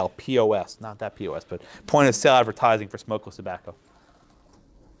sale, POS, not that POS, but point of sale advertising for smokeless tobacco.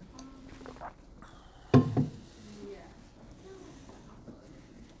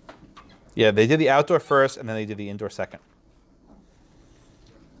 Yeah, they did the outdoor first, and then they did the indoor second.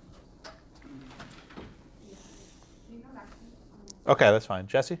 Okay, that's fine.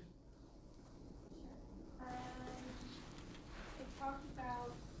 Jesse? It talks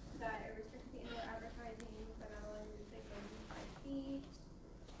about that it restricts the indoor advertising, but not allowing you to say more than 5 feet.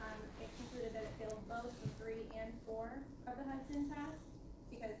 It concluded that it failed both the 3 and 4 of the Hudson Pass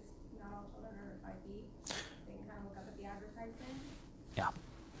because not all children are 5 feet. They can kind of look up at the advertisement. Yeah.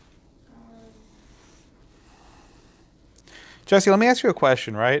 Jesse, let me ask you a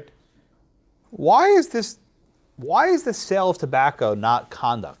question, right? Why is the sale of tobacco not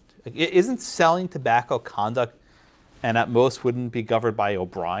conduct? Isn't selling tobacco conduct, and at most wouldn't be governed by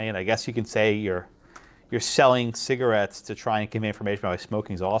O'Brien? I guess you can say you're selling cigarettes to try and convey information about why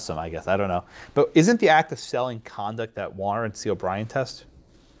smoking is awesome, I guess. I don't know. But isn't the act of selling conduct that warrants the O'Brien test?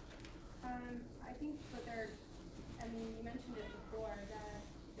 I think what they're, I mean, you mentioned it before, that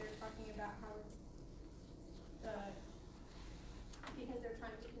they're talking about how it's because they're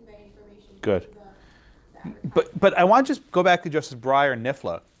trying to convey information. Good. But I want to just go back to Justice Breyer and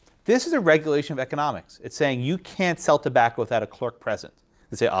NIFLA. This is a regulation of economics. It's saying you can't sell tobacco without a clerk present.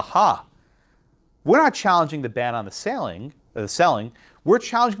 They say, aha, we're not challenging the ban on the selling. We're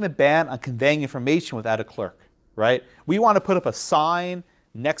challenging the ban on conveying information without a clerk, right? We want to put up a sign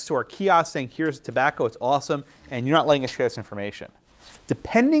next to our kiosk saying, here's tobacco, it's awesome, and you're not letting us share this information.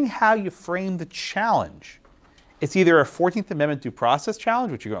 Depending how you frame the challenge, it's either a 14th Amendment due process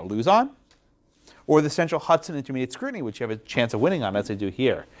challenge, which you're going to lose on, or the Central Hudson Intermediate Scrutiny, which you have a chance of winning on, as they do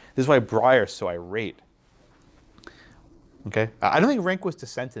here. This is why Breyer is so irate. Okay? I don't think Rink was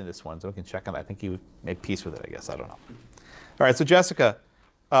dissenting in this one, so we can check on that. I think he made peace with it, I guess. I don't know. All right, so Jessica,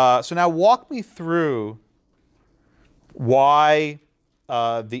 so now walk me through why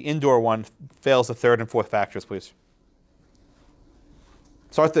the indoor one fails the third and fourth factors, please.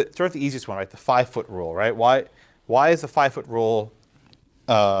 Start the easiest one, right? The 5-foot rule, right? Why is the 5-foot rule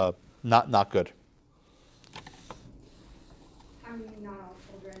not good? I mean, not all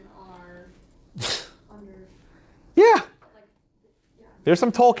children are under. Yeah. There's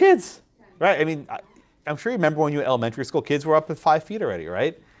some tall kids, right? I mean, I'm sure you remember when you were in elementary school, kids were up at 5 feet already,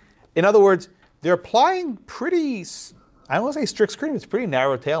 right? In other words, they're applying pretty, I don't want to say strict scrutiny, it's pretty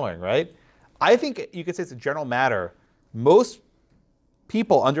narrow tailoring, right? I think you could say it's a general matter. Most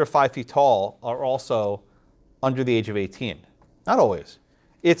people under 5 feet tall are also under the age of 18. Not always.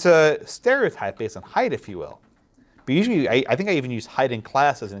 It's a stereotype based on height, if you will. But usually, I think I even use height in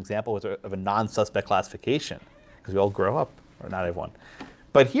class as an example of a non-suspect classification, because we all grow up, or not everyone.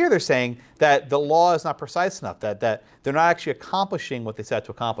 But here they're saying that the law is not precise enough, that they're not actually accomplishing what they set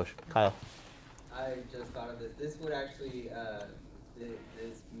to accomplish. Kyle. I just thought of this. This would actually,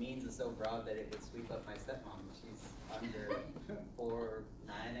 this means is so broad that it would sweep up my stepmom. She's under 4'9",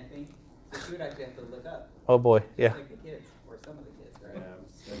 I think. So she would actually have to look up. Oh boy, yeah. Just like the kids, or some of the kids, right?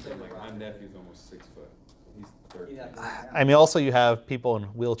 Yeah, like my nephew's almost 6 foot. He's 13. I mean, also you have people in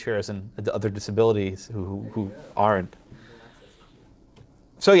wheelchairs and other disabilities who aren't.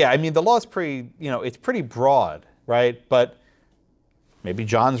 So yeah, I mean, the law is pretty, it's pretty broad, right? But maybe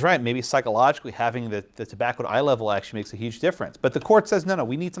John's right. Maybe psychologically having the tobacco to eye level actually makes a huge difference. But the court says, no,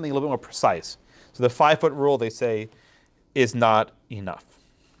 we need something a little bit more precise. So the 5-foot rule, they say, is not enough.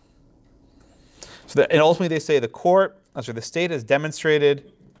 So and ultimately they say the state has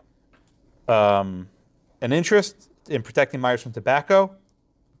demonstrated an interest in protecting minors from tobacco,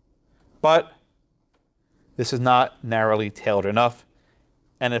 but this is not narrowly tailored enough,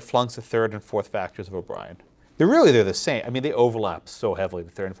 and it flunks the third and fourth factors of O'Brien. They're the same. I mean, they overlap so heavily,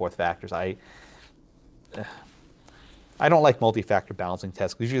 the third and fourth factors. I don't like multi-factor balancing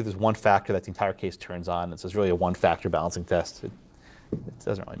tests, because usually there's one factor that the entire case turns on, and so it's really a one-factor balancing test. It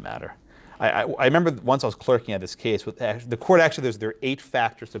doesn't really matter. I remember once I was clerking at this case, the court actually, there are 8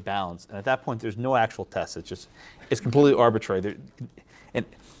 factors to balance, and at that point there's no actual test. It's completely arbitrary. And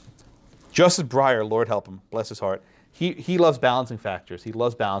Justice Breyer, Lord help him, bless his heart, he loves balancing factors. He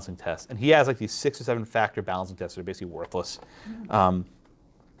loves balancing tests, and he has like these 6 or 7 factor balancing tests that are basically worthless.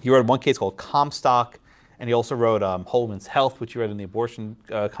 He wrote one case called Comstock, and he also wrote Whole Woman's Health, which you read in the abortion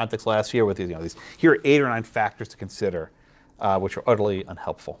context last year. With these, here are 8 or 9 factors to consider, which are utterly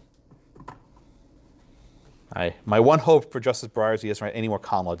unhelpful. My one hope for Justice Breyer is he doesn't write any more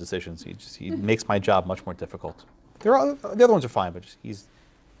common law decisions. He makes my job much more difficult. The other ones are fine, but he's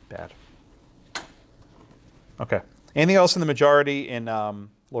bad. Okay. Anything else in the majority in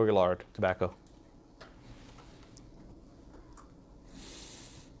Lori-Lard tobacco?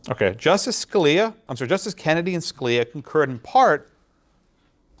 Okay. Justice Kennedy and Scalia concurred in part,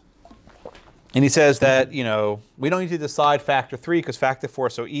 and he says that we don't need to decide factor 3 because factor 4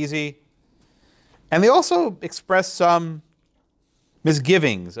 is so easy. And they also express some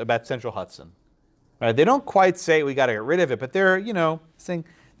misgivings about Central Hudson. Right? They don't quite say we got to get rid of it, but they're, saying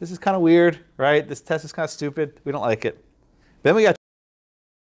this is kind of weird, right? This test is kind of stupid. We don't like it. Then we got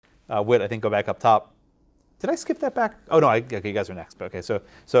Whit, I think, go back up top. Did I skip that back? Oh, no, okay, you guys are next. Okay,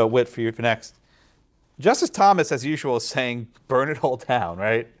 so Whit, for you for next. Justice Thomas, as usual, is saying burn it all down,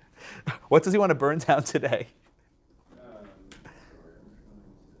 right? What does he want to burn down today?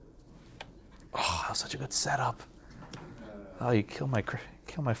 Oh, that was such a good setup. Oh, you kill my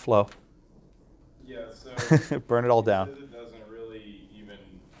flow. Yeah, so burn it all down. It doesn't really even.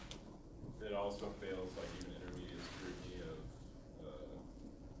 It also fails like even intermediate scrutiny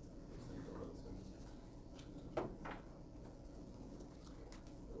of.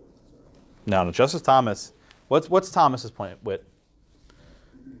 No, Justice Thomas. What's Thomas's point, Whit?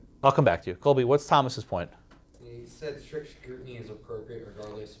 I'll come back to you, Colby. What's Thomas's point? He said strict scrutiny is appropriate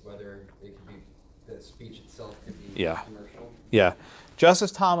regardless whether it could be the speech itself could be commercial. Yeah.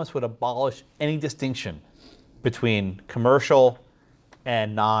 Justice Thomas would abolish any distinction between commercial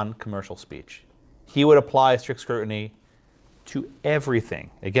and non-commercial speech. He would apply strict scrutiny to everything.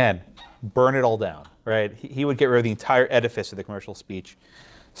 Again, burn it all down, right? He would get rid of the entire edifice of the commercial speech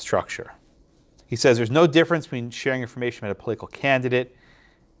structure. He says there's no difference between sharing information about a political candidate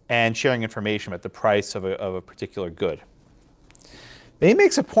and sharing information about the price of a particular good. But he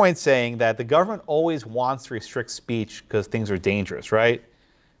makes a point saying that the government always wants to restrict speech because things are dangerous, right?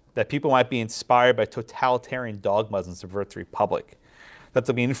 That people might be inspired by totalitarian dogmas and subvert the republic. That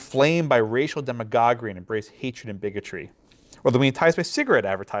they'll be inflamed by racial demagoguery and embrace hatred and bigotry. Or they'll be enticed by cigarette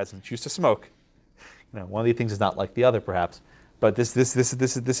advertising and choose to smoke. One of these things is not like the other, perhaps. But this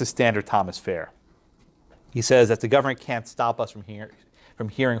is standard Thomas fare. He says that the government can't stop us from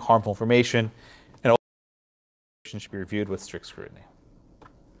hearing harmful information, and all information should be reviewed with strict scrutiny.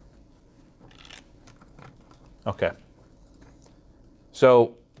 Okay.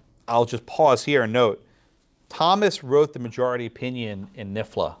 So I'll just pause here and note, Thomas wrote the majority opinion in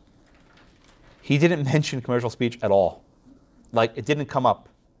NIFLA. He didn't mention commercial speech at all. Like, it didn't come up.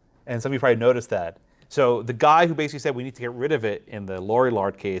 And some of you probably noticed that. So the guy who basically said we need to get rid of it in the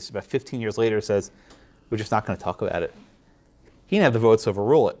Lori-Lard case about 15 years later says, we're just not going to talk about it. he didn't have the votes to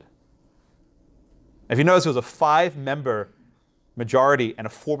overrule it. If you notice, it was a 5-member majority and a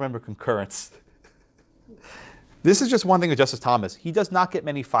 4-member concurrence. This is just one thing with Justice Thomas. He does not get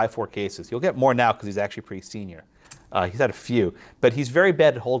many 5-4 cases. He'll get more now because he's actually pretty senior. He's had a few, but he's very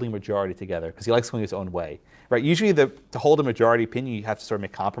bad at holding a majority together because he likes going his own way. Right? Usually, to hold a majority opinion, you have to sort of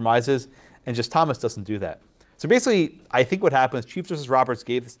make compromises, and just Thomas doesn't do that. So basically, I think what happened is Chief Justice Roberts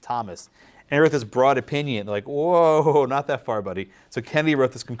gave this to Thomas, and he wrote this broad opinion. They're like, whoa, not that far, buddy. So Kennedy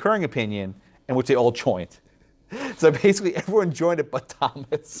wrote this concurring opinion, in which they all joined. So basically, everyone joined it but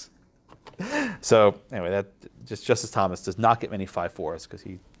Thomas. So anyway, that just Justice Thomas does not get many 5-4s because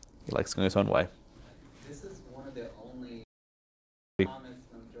he likes going his own way. This is one of the only Thomas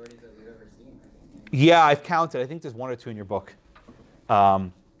majorities that we've ever seen, I think. Yeah, I've counted. I think there's 1 or 2 in your book.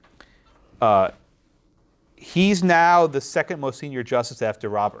 He's now the second most senior justice after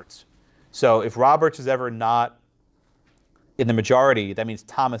Roberts. So if Roberts is ever not in the majority, that means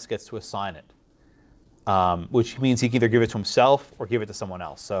Thomas gets to assign it, which means he can either give it to himself or give it to someone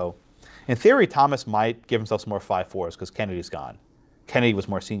else. So in theory, Thomas might give himself some more 5-4s because Kennedy's gone. Kennedy was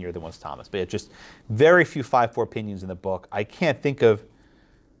more senior than was Thomas, but it's just very few 5-4 opinions in the book. I can't think of,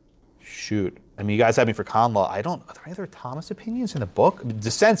 shoot. I mean, you guys have me for con law. Are there any other Thomas opinions in the book? I mean,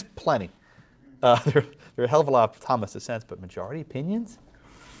 dissents, plenty. There are a hell of a lot of Thomas dissents, but majority opinions?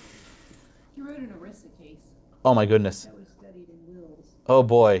 He wrote an ERISA case. Oh my goodness. That was studied in wills. Oh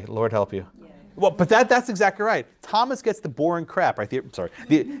boy, Lord help you. Yeah. Well, but that's exactly right. Thomas gets the boring crap, right? The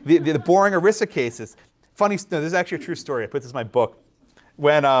boring ERISA cases. Funny, no, this is actually a true story. I put this in my book.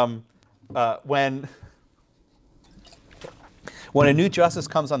 When a new justice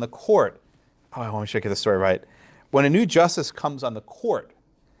comes on the court, I want to make sure I get the story right. When a new justice comes on the court,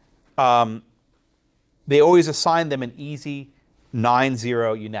 they always assign them an easy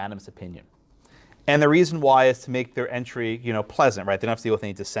 9-0 unanimous opinion. And the reason why is to make their entry, pleasant, right? They don't have to deal with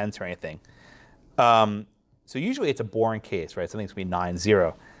any dissents or anything. So usually it's a boring case, right? Something's going to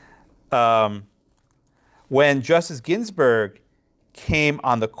be 9-0. When Justice Ginsburg came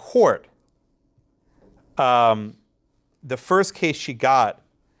on the court, the first case she got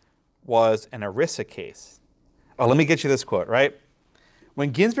was an ERISA case. Oh, let me get you this quote, right?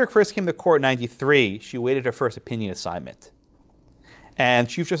 When Ginsburg first came to court in 93, she awaited her first opinion assignment. And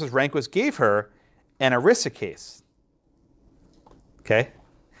Chief Justice Rehnquist gave her an ERISA case. Okay?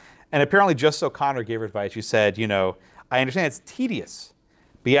 And apparently Justice O'Connor gave her advice. She said, I understand it's tedious,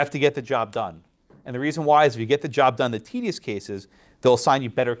 but you have to get the job done. And the reason why is if you get the job done, the tedious cases, they'll assign you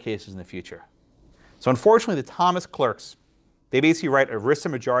better cases in the future. So unfortunately, the Thomas clerks, they basically write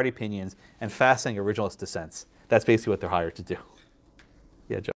ERISA majority opinions and fascinating originalist dissents. That's basically what they're hired to do.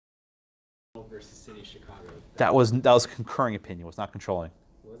 Yeah, Joe. Versus City of Chicago. That was concurring opinion. It was not controlling.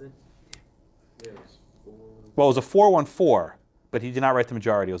 Was it? Yeah, it was 4. Well, it was a 4-1-4, but he did not write the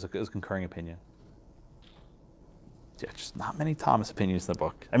majority. It was concurring opinion. Yeah, just not many Thomas opinions in the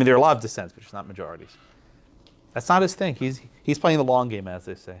book. I mean, there are a lot of dissents, but just not majorities. That's not his thing. He's playing the long game, as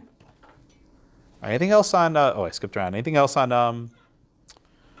they say. All right, anything else on? I skipped around. Anything else on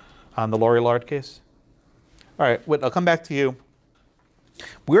the Lori Lard case? All right, Whit, I'll come back to you.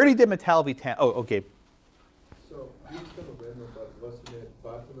 We already did Mattel v. Tan. Oh, okay. So he's kind of random, but wasn't it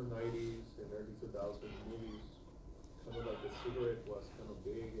back in the 90s and early 2000s movies, kind of like the cigarette was kind of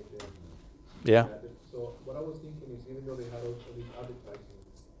big and then Yeah. So what I was thinking is even though they had all these advertising,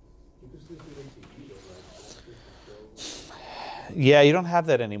 you could still see them TV though, right? Yeah, you don't have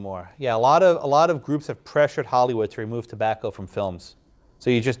that anymore. Yeah, a lot of groups have pressured Hollywood to remove tobacco from films,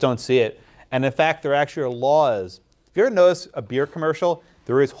 so you just don't see it. And in fact, there actually are laws. If you ever notice a beer commercial,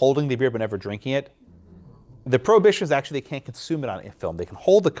 they're always holding the beer but never drinking it. The prohibition is actually they can't consume it on a film. They can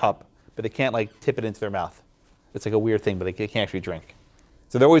hold the cup, but they can't tip it into their mouth. It's like a weird thing, but they can't actually drink.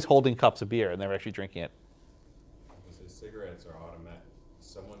 So they're always holding cups of beer and never actually drinking it. Cigarettes are automatic.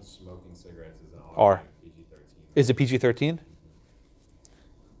 Someone smoking cigarettes is an Are. automatic PG-13. Is it PG-13?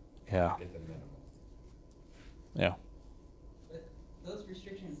 Yeah. Get the minimum. Yeah. But those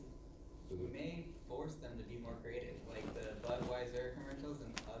restrictions may force them to be more creative. Like the Budweiser commercials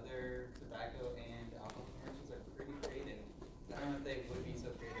and other tobacco and alcohol commercials are pretty creative. I don't know if they would be so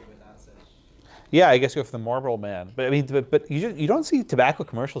creative without such. Yeah, I guess you go for the Marlboro Man. But I mean, but you don't see tobacco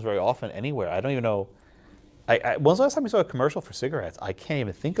commercials very often anywhere. I don't even know. When was the last time you saw a commercial for cigarettes? I can't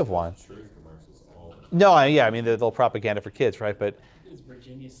even think of one. Truth commercials all the time. No, I mean, they're propaganda for kids, right? But It was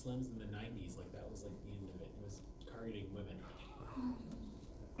Virginia Slims in the 90s. That was the end of it. It was targeting women.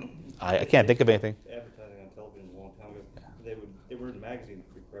 I can't think of anything. Advertising on television a long time ago. They were in magazines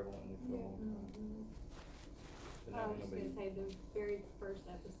pretty prevalently. So I was just gonna say the very first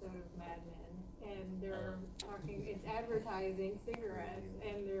episode of Mad Men, and they're talking, it's advertising cigarettes,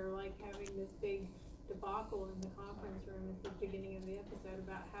 and they're like having this big debacle in the conference room at the beginning of the episode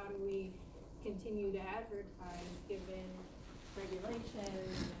about how do we continue to advertise given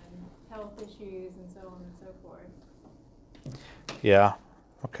regulations and health issues and so on and so forth. Yeah.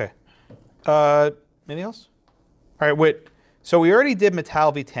 Okay. Anything else? All right. Wait. So we already did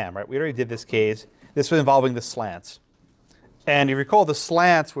Mattel v. Tam, right? We already did this case. This was involving the Slants. And if you recall, the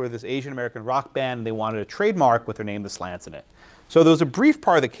Slants were this Asian American rock band, and they wanted a trademark with their name, the Slants, in it. So there was a brief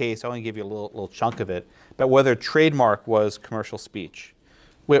part of the case, I only give you a little chunk of it, about whether trademark was commercial speech.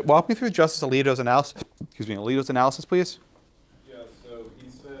 Wait, walk me through Justice Alito's analysis. Excuse me, Alito's analysis, please. Yeah, so he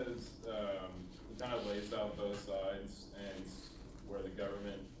says, he kind of lays out both sides, and where the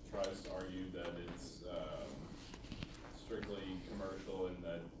government tries to argue that it's strictly commercial and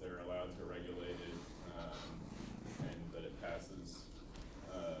that they're allowed to regulate it, and that it passes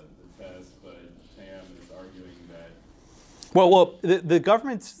the test, but Tam is arguing that. Well, the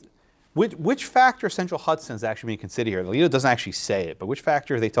government's, which factor Central Hudson is actually being considered here? Alito doesn't actually say it, but which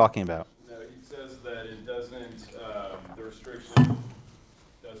factor are they talking about? No, he says that it doesn't, the restriction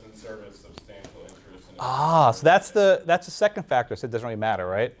doesn't serve as substantial interest in. So that's the second factor. So it doesn't really matter,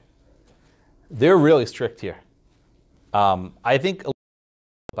 right? They're really strict here. I think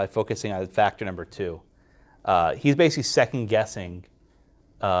by focusing on factor number 2, he's basically second guessing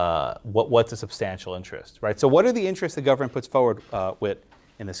what's a substantial interest, right? So what are the interests the government puts forward with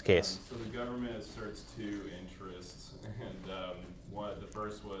in this case? So the government asserts 2 interests, and the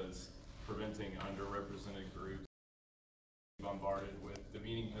first was preventing underrepresented groups bombarded with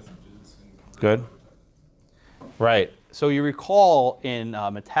demeaning messages. Good. Right. So you recall in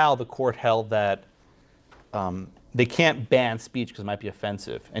Mattel, the court held that they can't ban speech because it might be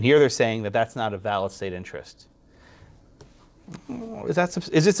offensive. And here they're saying that that's not a valid state interest. Is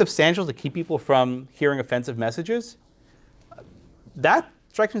it substantial to keep people from hearing offensive messages? That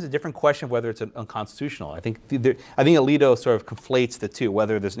strikes me as a different question of whether it's unconstitutional. I think Alito sort of conflates the two,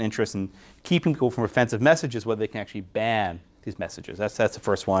 whether there's an interest in keeping people from offensive messages, whether they can actually ban these messages. That's the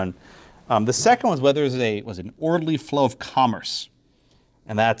first one. The second was whether there was an orderly flow of commerce.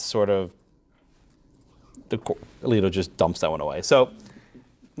 And that's sort of, Alito just dumps that one away. So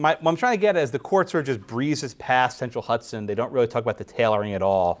what I'm trying to get at is the court sort of just breezes past Central Hudson. They don't really talk about the tailoring at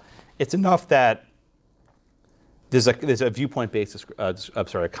all. It's enough that there's a viewpoint-based,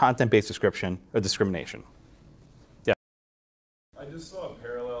 a content-based description of discrimination. Yeah. I just saw a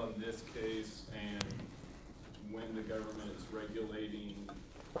parallel in this case and when the government is regulating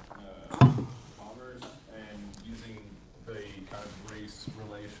commerce and using the kind of race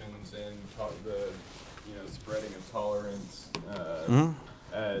relations and the spreading of tolerance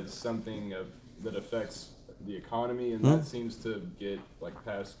as something that affects the economy, and that seems to get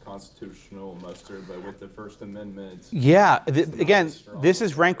past constitutional muster, but with the First Amendment. Yeah, again, this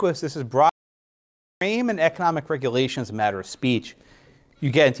is Rehnquist, this is broad. Frame and economic regulation as a matter of speech, you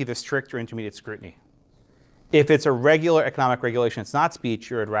get into either strict or intermediate scrutiny. If it's a regular economic regulation, it's not speech,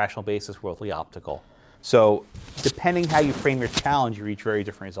 you're at rational basis, worldly optical. So depending how you frame your challenge, you reach very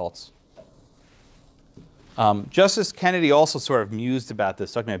different results. Justice Kennedy also sort of mused about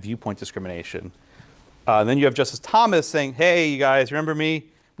this, talking about viewpoint discrimination. Then you have Justice Thomas saying, hey, you guys, remember me?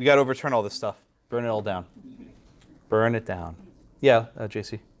 We got to overturn all this stuff. Burn it all down. Burn it down. Yeah,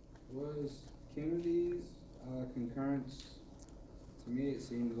 JC. Was Kennedy's concurrence, to me it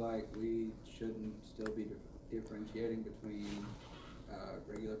seems like we shouldn't still be differentiating between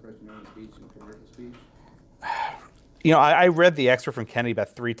regular First Amendment speech and commercial speech? You know, I read the excerpt from Kennedy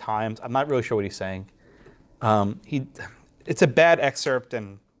about 3 times. I'm not really sure what he's saying. It's a bad excerpt,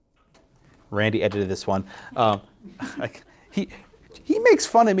 and Randy edited this one. He makes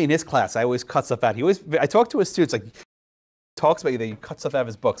fun of me in his class. I always cut stuff out. I talk to his students, he talks about you that you cut stuff out of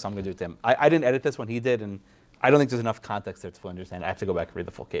his book, so I'm going to do it to him. I didn't edit this one, he did, and I don't think there's enough context there to fully understand. I have to go back and read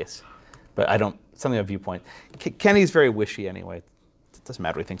the full case. But something of a viewpoint. Kenny's very wishy anyway. It doesn't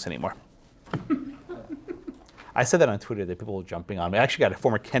matter what he thinks anymore. I said that on Twitter that people were jumping on me. I actually got a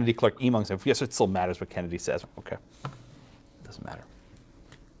former Kennedy clerk email saying, yes, it still matters what Kennedy says. Okay. It doesn't matter.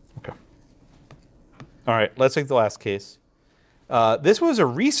 Okay. All right, let's take the last case. This was a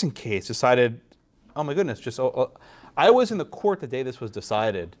recent case decided, oh my goodness, I was in the court the day this was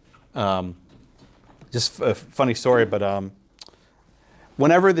decided. Just a funny story, but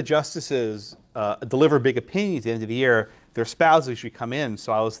whenever the justices deliver big opinions at the end of the year, their spouses should come in.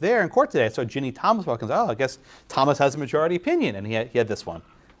 So I was there in court today. I saw Ginny Thomas walking. I guess Thomas has a majority opinion, and he had this one.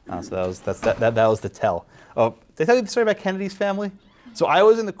 So that was the tell. Oh, did I tell you the story about Kennedy's family? So I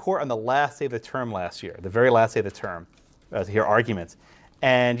was in the court on the last day of the term last year, the very last day of the term, to hear arguments.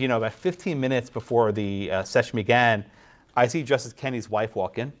 And about 15 minutes before the session began, I see Justice Kennedy's wife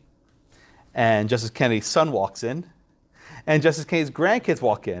walk in, and Justice Kennedy's son walks in, and Justice Kennedy's grandkids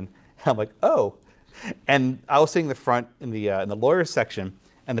walk in. And I'm like, oh. And I was sitting in the front in the lawyers section,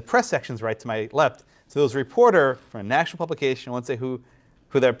 and the press section's right to my left. So there was a reporter from a national publication, I won't say who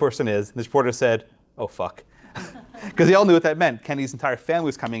that person is, and this reporter said, oh, fuck. Because they all knew what that meant. Kennedy's entire family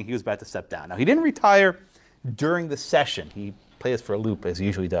was coming. He was about to step down. Now, he didn't retire during the session. He plays for a loop, as he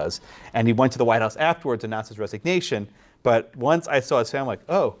usually does. And he went to the White House afterwards to announce his resignation. But once I saw his family, I'm like,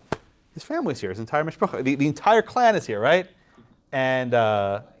 oh, his family's here. His entire mishpacha. The entire clan is here, right? And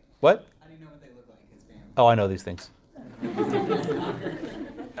what? How do you know what they look like, his family? Oh, I know these things.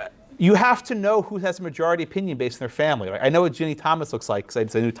 You have to know who has a majority opinion based on their family. Right? I know what Ginny Thomas looks like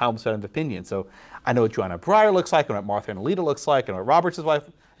because I knew Thomas had an opinion. So I know what Joanna Breyer looks like, and what Martha Annalita looks like, and what Roberts' wife.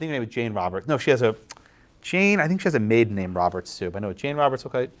 I think her name is Jane Roberts. No, she has a Jane. I think she has a maiden name Roberts too. But I know what Jane Roberts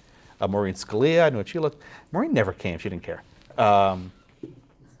looked like. Maureen Scalia. I know what she looked. Maureen never came. She didn't care.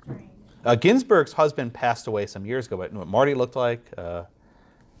 Ginsburg's husband passed away some years ago, but I knew what Marty looked like.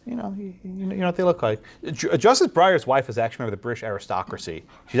 You know what they look like. Justice Breyer's wife is actually a member of the British aristocracy.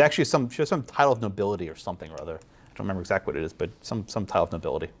 She has some title of nobility or something or other. I don't remember exactly what it is, but some title of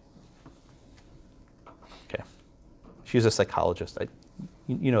nobility. Okay, she's a psychologist.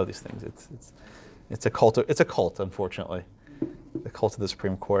 You know these things. It's a cult. It's a cult, unfortunately. The cult of the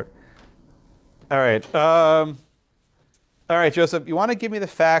Supreme Court. All right. All right, Joseph. You want to give me the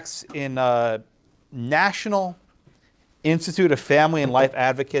facts in National Institute of Family and Life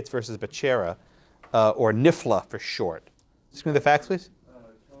Advocates versus Becerra, or NIFLA for short. Just give me the facts, please.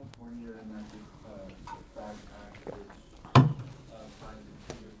 California enacted the FACT Act, which finds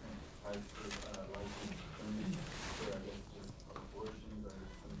two different types of licensed clinics for, I guess, just abortions or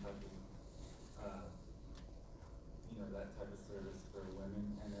some type of, that type of service for women.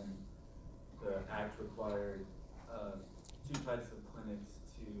 And then the act required two types of clinics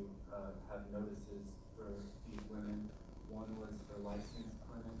to have notices for these women. One was for licensed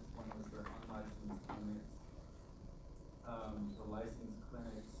clinics, one was for unlicensed clinics. For licensed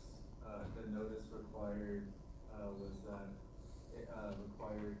clinics, the notice required was that it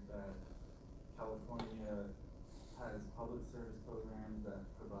required that California has public service programs that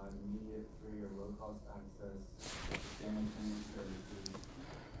provide immediate, free, or low-cost access to family planning services.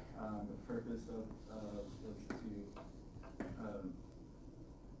 The purpose was to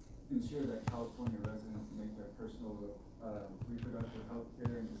ensure that California residents make their personal reproductive health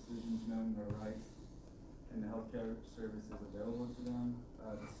care and decisions known their rights and the healthcare services available to them.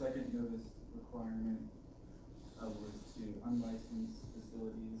 The second notice requirement was to unlicensed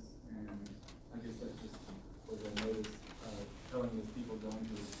facilities, and I guess that just was a notice telling those people going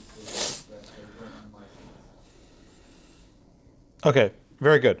to the facilities that they weren't unlicensed. Okay,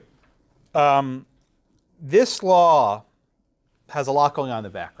 very good. This law has a lot going on in the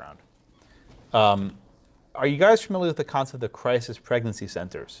background. Are you guys familiar with the concept of crisis pregnancy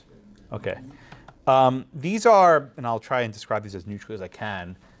centers? Okay. These are, and I'll try and describe these as neutrally as I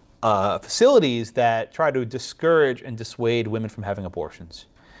can, facilities that try to discourage and dissuade women from having abortions.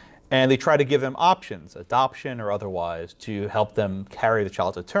 And they try to give them options, adoption or otherwise, to help them carry the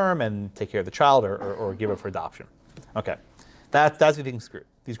child to term and take care of the child or give it for adoption. Okay. That's what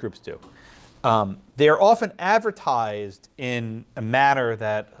these groups do. They are often advertised in a manner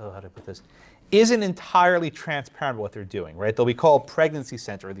that, how do I put this, isn't entirely transparent about what they're doing, right? They'll be called pregnancy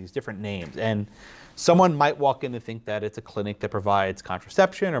center, or these different names. And someone might walk in and think that it's a clinic that provides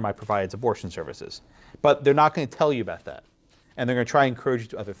contraception or might provide abortion services. But they're not going to tell you about that. And they're going to try and encourage you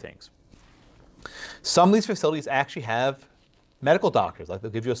to other things. Some of these facilities actually have medical doctors. Like they'll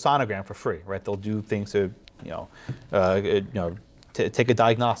give you a sonogram for free, right? They'll do things to, take a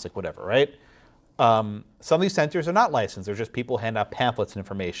diagnostic, whatever, right? Some of these centers are not licensed. They're just people hand out pamphlets and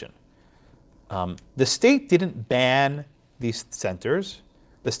information. The state didn't ban these centers.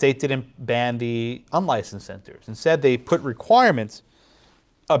 The state didn't ban the unlicensed centers. Instead, they put requirements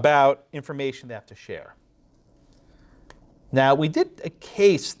about information they have to share. Now, we did a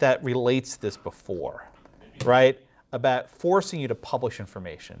case that relates to this before, right? About forcing you to publish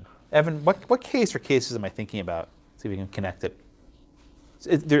information. Evan, what case or cases am I thinking about? See if we can connect it.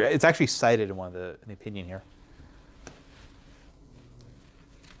 It's actually cited in one of the opinion here.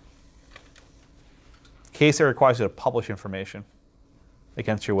 Case that requires you to publish information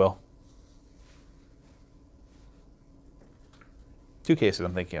against your will. Two cases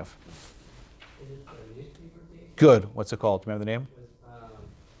I'm thinking of. Good. What's it called? Do you remember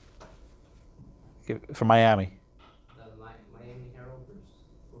the name? From Miami. The Miami Herald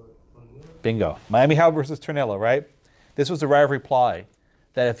Bingo. Miami Herald versus Tornillo, right? This was the right of reply,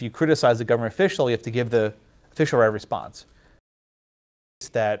 that if you criticize the government official, you have to give the official right of response. It's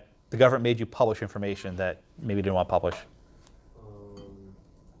that the government made you publish information that maybe you didn't want to publish.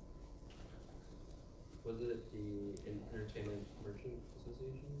 Was it the Entertainment Merchant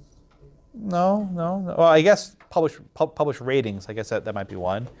Association? No. Well, I guess publish ratings. I guess that might be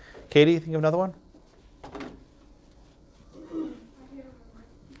one. Katie, think of another one?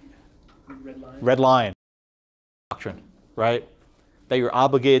 Red line doctrine, right? That you're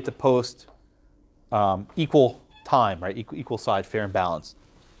obligated to post equal time, right? Equal side, fair and balanced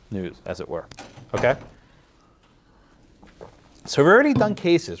news, as it were. Okay? So we've already done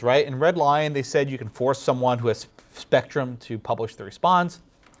cases, right? In Red Lion, they said you can force someone who has Spectrum to publish the response.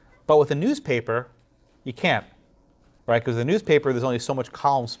 But with a newspaper, you can't, right? Because the newspaper, there's only so much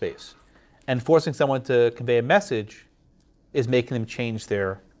column space. And forcing someone to convey a message is making them change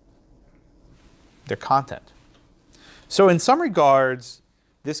their content. So in some regards,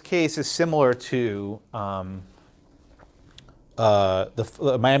 this case is similar to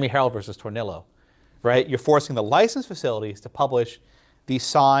the Miami Herald versus Tornillo, right? You're forcing the licensed facilities to publish these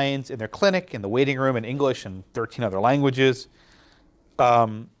signs in their clinic, in the waiting room, in English and 13 other languages.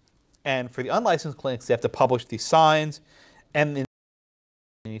 And for the unlicensed clinics, they have to publish these signs, and they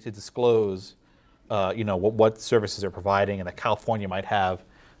need to disclose, what services they're providing, and that California might have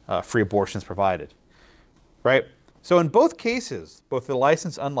free abortions provided, right? So in both cases, both the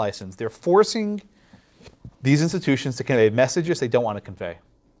licensed and unlicensed, they're forcing these institutions to convey messages they don't want to convey.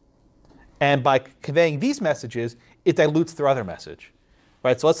 And by conveying these messages, it dilutes their other message,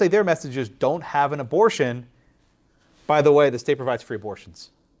 right? So let's say their messages don't have an abortion. By the way, the state provides free abortions.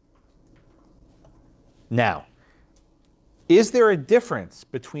 Now, is there a difference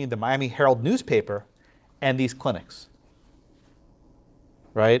between the Miami Herald newspaper and these clinics,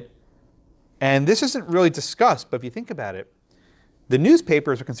 right? And this isn't really discussed, but if you think about it, the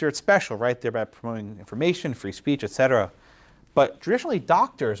newspapers are considered special, right? They're about promoting information, free speech, etc. But traditionally,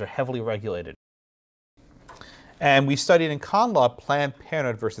 doctors are heavily regulated. And we studied in con law Planned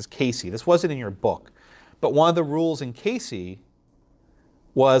Parenthood versus Casey. This wasn't in your book, but one of the rules in Casey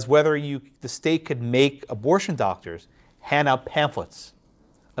was whether the state could make abortion doctors hand out pamphlets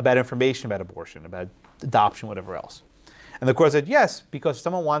about information about abortion, about adoption, whatever else. And the court said, yes, because if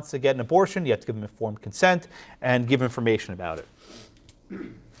someone wants to get an abortion, you have to give them informed consent and give information about it.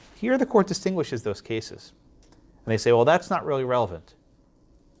 Here, the court distinguishes those cases. And they say, well, that's not really relevant,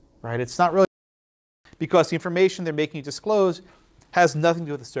 right? It's not really, because the information they're making you disclose has nothing to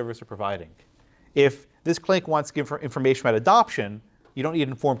do with the service they're providing. If this clinic wants to give information about adoption, you don't need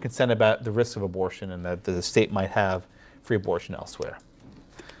informed consent about the risks of abortion and that the state might have free abortion elsewhere.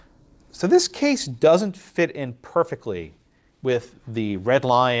 So this case doesn't fit in perfectly with the Red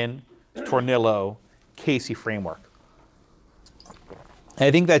Lion, Tornillo, Casey framework. And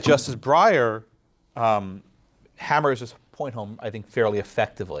I think that Justice Breyer hammers this point home, I think, fairly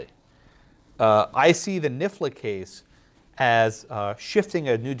effectively. I see the NIFLA case as shifting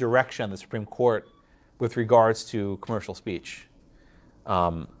a new direction in the Supreme Court with regards to commercial speech.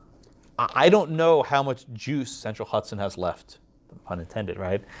 I don't know how much juice Central Hudson has left, pun intended,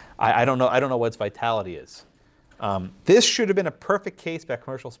 right? I don't know what its vitality is. This should have been a perfect case about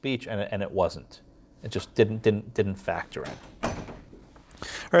commercial speech, and it wasn't. It just didn't factor in.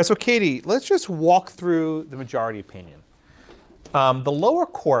 All right, so Katie, let's just walk through the majority opinion. The lower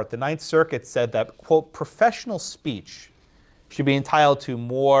court, the Ninth Circuit, said that, quote, professional speech should be entitled to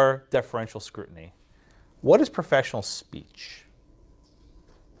more deferential scrutiny. What is professional speech?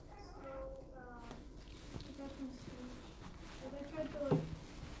 They tried to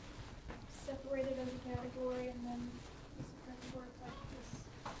separate it as a category, and then the Supreme Court just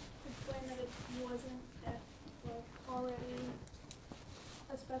explained that it wasn't already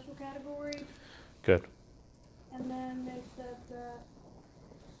a special category. Good. And then they said that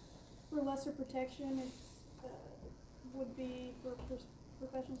for lesser protection, it would be for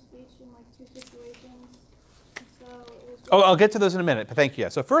professional speech in like 2 situations. So it was I'll get to those in a minute, but thank you.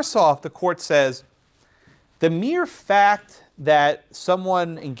 So first off, the court says the mere fact that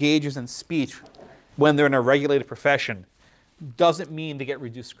someone engages in speech when they're in a regulated profession doesn't mean they get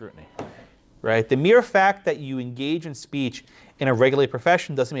reduced scrutiny, right? The mere fact that you engage in speech in a regulated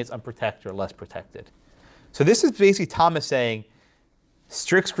profession doesn't mean it's unprotected or less protected. So this is basically Thomas saying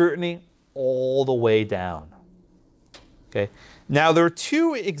strict scrutiny all the way down. Okay. Now there are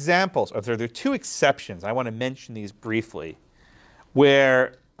 2 examples, or there are 2 exceptions. I want to mention these briefly,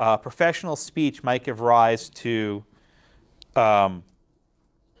 where professional speech might give rise to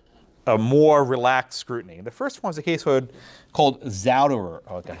a more relaxed scrutiny. The first one was a case called Zauderer.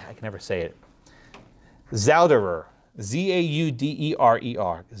 Oh, God, I can never say it. Zauderer.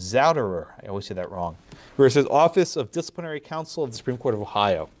 Zauderer. Zauderer. I always say that wrong. Versus Office of Disciplinary Counsel of the Supreme Court of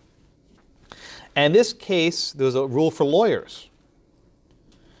Ohio. And in this case, there was a rule for lawyers.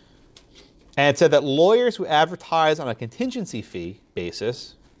 And it said that lawyers who advertise on a contingency fee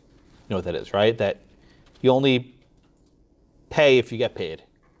basis, you know what that is, right? That you only pay if you get paid,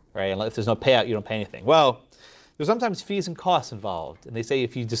 right? And if there's no payout, you don't pay anything. Well, there's sometimes fees and costs involved. And they say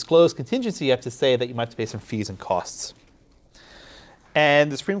if you disclose contingency, you have to say that you might have to pay some fees and costs.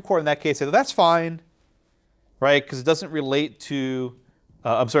 And the Supreme Court in that case said, well, that's fine, right? Because it doesn't relate to,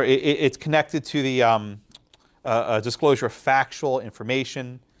 it's connected to the disclosure of factual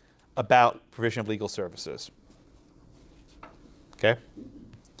information about provision of legal services. Okay?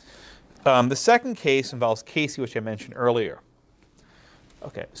 The second case involves Casey, which I mentioned earlier.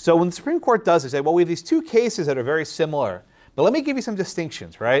 Okay, so when the Supreme Court does, they say, well, we have these two cases that are very similar, but let me give you some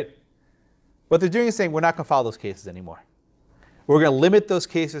distinctions, right? What they're doing is saying, we're not going to follow those cases anymore. We're going to limit those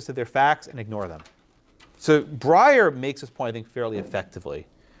cases to their facts and ignore them. So Breyer makes this point, I think, fairly effectively.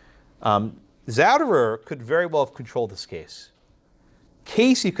 Zauderer could very well have controlled this case.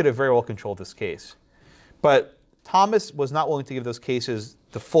 Casey could have very well controlled this case. But Thomas was not willing to give those cases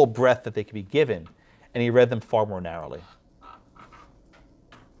the full breadth that they could be given, and he read them far more narrowly.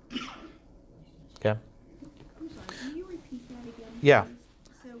 Okay? I'm sorry, can you repeat that again? Yeah.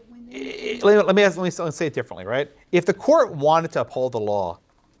 So when they Let me say it differently, right? If the court wanted to uphold the law,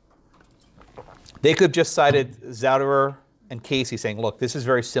 they could have just cited Zauderer and Casey saying, look, this is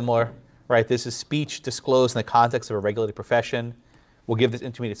very similar, right? This is speech disclosed in the context of a regulated profession. We'll give this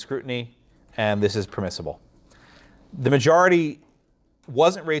intermediate scrutiny, and this is permissible. The majority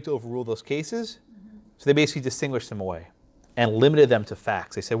wasn't ready to overrule those cases, so they basically distinguished them away and limited them to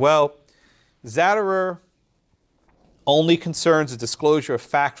facts. They said, well, Zauderer only concerns the disclosure of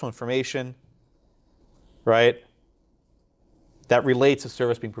factual information, right, that relates to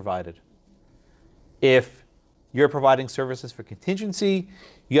service being provided. If you're providing services for contingency,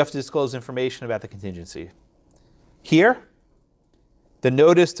 you have to disclose information about the contingency. Here, the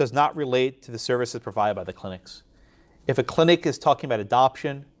notice does not relate to the services provided by the clinics. If a clinic is talking about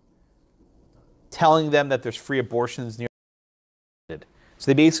adoption, telling them that there's free abortions near, so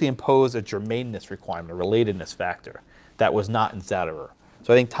they basically impose a germaneness requirement, a relatedness factor that was not in Zauderer.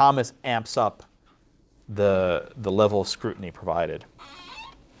 So I think Thomas amps up the level of scrutiny provided.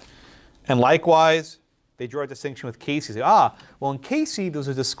 And likewise, they draw a distinction with Casey. They say, well, in Casey, there was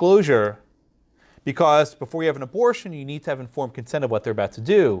a disclosure because before you have an abortion, you need to have informed consent of what they're about to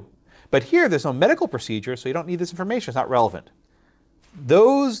do. But here, there's no medical procedure, so you don't need this information. It's not relevant.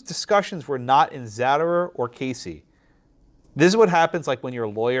 Those discussions were not in Zauderer or Casey. This is what happens like when you're a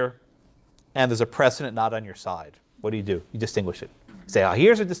lawyer and there's a precedent not on your side. What do? You distinguish it. You say,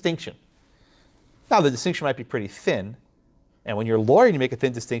 here's a distinction. Now, the distinction might be pretty thin, and when you're a lawyer and you make a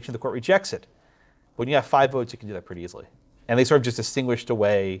thin distinction, the court rejects it. When you have 5 votes, you can do that pretty easily. And they sort of just distinguished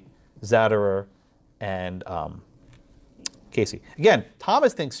away Zauderer and Casey. Again,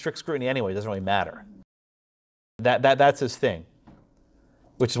 Thomas thinks strict scrutiny anyway, it doesn't really matter. That's his thing,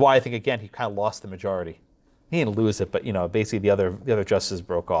 which is why I think, again, he kind of lost the majority. He didn't lose it, but basically the other justices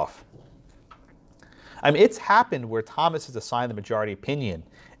broke off. I mean, it's happened where Thomas has assigned the majority opinion,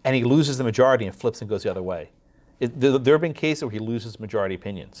 and he loses the majority and flips and goes the other way. There have been cases where he loses majority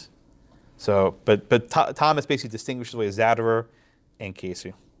opinions. So, but Thomas basically distinguishes away Zauderer and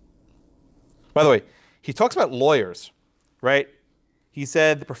Casey. By the way, he talks about lawyers, right? He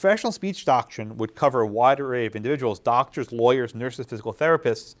said the professional speech doctrine would cover a wide array of individuals, doctors, lawyers, nurses, physical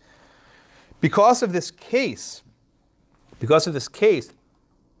therapists. Because of this case,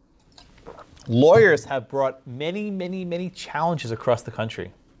 lawyers have brought many, many, many challenges across the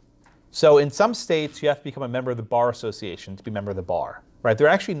country. So in some states, you have to become a member of the Bar Association to be a member of the bar, right? They're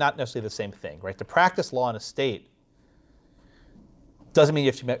actually not necessarily the same thing, right? To practice law in a state doesn't mean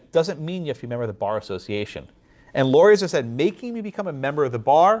you have to be a member of the Bar Association. And lawyers have said, making me become a member of the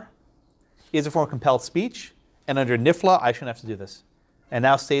bar is a form of compelled speech, and under NIFLA, I shouldn't have to do this. And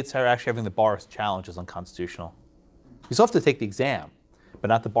now states are actually having the bar challenge as unconstitutional. You still have to take the exam, but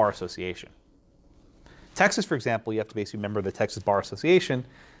not the Bar Association. Texas, for example, you have to basically be a member of the Texas Bar Association,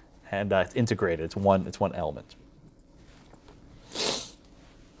 and it's integrated. It's one element.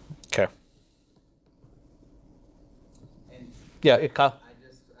 Okay. And yeah, Kyle.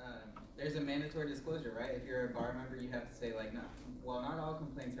 There's a mandatory disclosure, right? If you're a bar member, you have to say, like, no, well, not all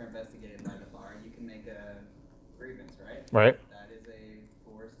complaints are investigated by the bar. You can make a grievance, right? Right. That is a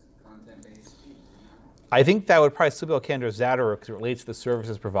forced content-based speech. I think that would probably still be okay under Zadarer because it relates to the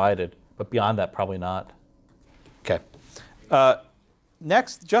services provided, but beyond that, probably not. Okay.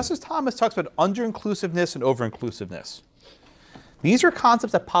 Next, Justice Thomas talks about under-inclusiveness and over-inclusiveness. These are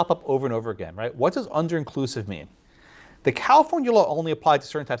concepts that pop up over and over again, right? What does under-inclusive mean? The California law only applied to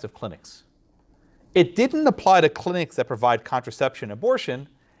certain types of clinics. It didn't apply to clinics that provide contraception and abortion.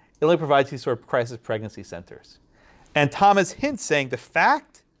 It only provides these sort of crisis pregnancy centers. And Thomas hints saying the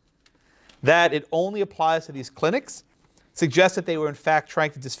fact that it only applies to these clinics suggests that they were in fact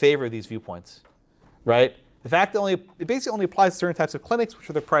trying to disfavor these viewpoints, right? The fact that it basically only applies to certain types of clinics, which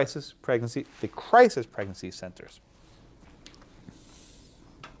are the crisis pregnancy centers.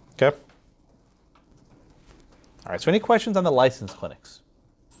 Okay. All right, so any questions on the licensed clinics?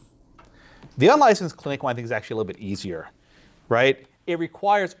 The unlicensed clinic one I think is actually a little bit easier, right? It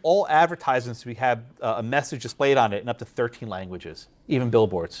requires all advertisements to have a message displayed on it in up to 13 languages, even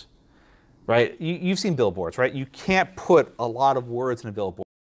billboards, right? You've seen billboards, right? You can't put a lot of words in a billboard.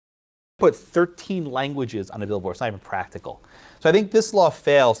 Put 13 languages on a billboard. It's not even practical. So I think this law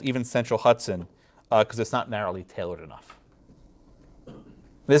fails even Central Hudson because it's not narrowly tailored enough.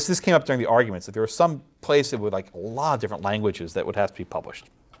 This came up during the arguments that there were some places with like a lot of different languages that would have to be published.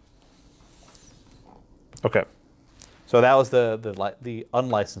 Okay, so that was the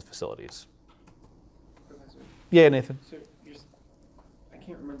unlicensed facilities. Professor. Yeah, Nathan. So I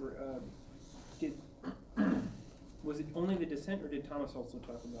can't remember. Was it only the dissent, or did Thomas also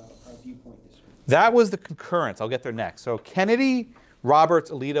talk about viewpoint discrimination? That was the concurrence. I'll get there next. So Kennedy, Roberts,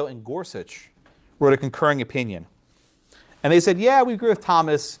 Alito, and Gorsuch wrote a concurring opinion. And they said, yeah, we agree with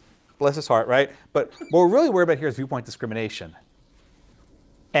Thomas, bless his heart, right? But what we're really worried about here is viewpoint discrimination.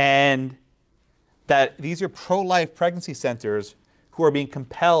 And that these are pro-life pregnancy centers who are being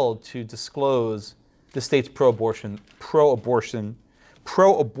compelled to disclose the state's pro-abortion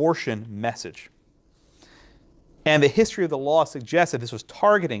message. And the history of the law suggests that this was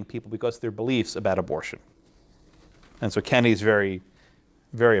targeting people because of their beliefs about abortion. And so Kennedy's very,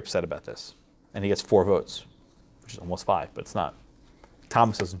 very upset about this. And he gets 4 votes, which is almost 5, but it's not.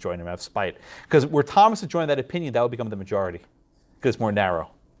 Thomas doesn't join him out of spite. Because were Thomas to join that opinion, that would become the majority, because it's more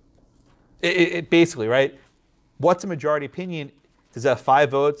narrow. It basically, right? What's a majority opinion? Does it have 5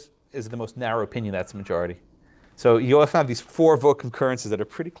 votes? Is it the most narrow opinion that's the majority? So you often have these 4-vote concurrences that are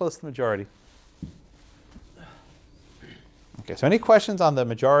pretty close to the majority. Okay, so any questions on the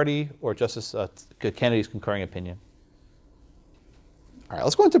majority or Justice Kennedy's concurring opinion? All right,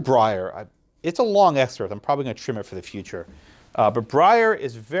 let's go into Breyer. It's a long excerpt. I'm probably going to trim it for the future. But Breyer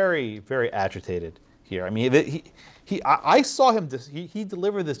is very, very agitated here. I mean, I saw him, he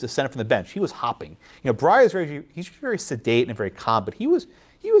delivered this dissent from the bench. He was hopping. You know, Breyer is he's very sedate and very calm, but he was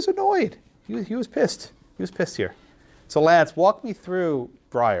annoyed. He was pissed. He was pissed here. So Lance, walk me through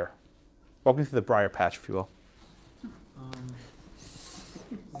Breyer. Walk me through the Breyer patch, if you will.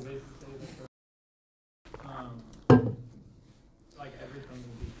 Like everything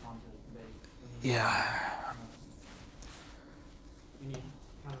will be content-based. Yeah. You need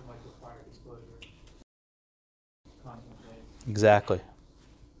kind of like required disclosure. Content-based. Exactly.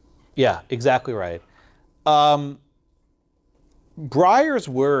 Yeah, exactly right. Breyer's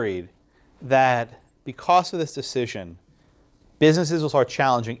worried that because of this decision, businesses will start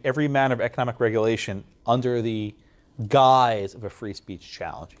challenging every manner of economic regulation under the guise of a free speech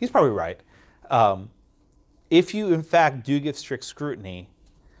challenge. He's probably right. If you, in fact, do give strict scrutiny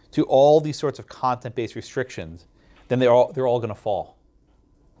to all these sorts of content-based restrictions, then they're all going to fall.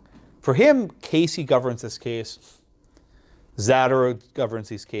 For him, Casey governs this case. Zadarer governs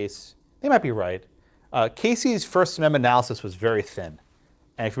this case. They might be right. Casey's First Amendment analysis was very thin.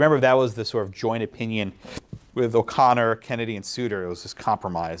 And if you remember, that was the sort of joint opinion with O'Connor, Kennedy, and Souter. It was this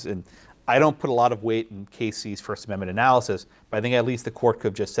compromise. And I don't put a lot of weight in Casey's First Amendment analysis, but I think at least the court could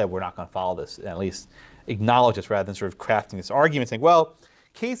have just said, we're not going to follow this, and at least acknowledge this rather than sort of crafting this argument saying, well,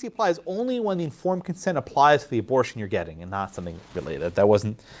 Casey applies only when the informed consent applies to the abortion you're getting and not something related. That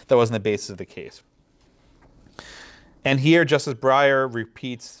wasn't the basis of the case. And here, Justice Breyer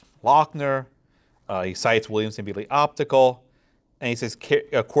repeats Lochner. He cites Williamson v. Optical, and he says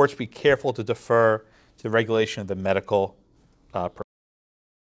courts be careful to defer to the regulation of the medical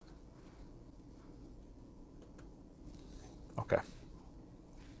Okay.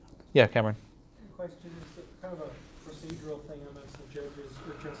 Yeah, Cameron. The question is kind of a procedural thing amongst the judges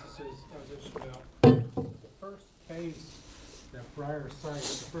or justices as it's about. The first case that Breyer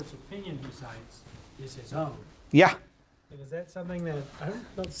cites, the first opinion he cites, is his own. Yeah. And is that something that, I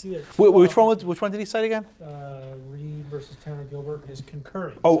don't see it. Which one did he cite again? Reed versus Tanner Gilbert is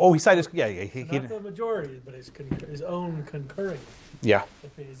concurring. Oh, he cited, yeah, he Not the majority, but his own concurring. Yeah.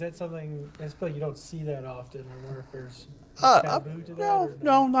 Is that something, I feel like you don't see that often. I wonder if there's a taboo to that? Or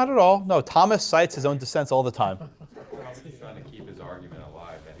No, not at all. No, Thomas cites his own dissents all the time. Probably trying to keep his argument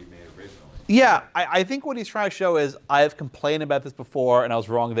alive that he made originally. Yeah, I think what he's trying to show is I have complained about this before and I was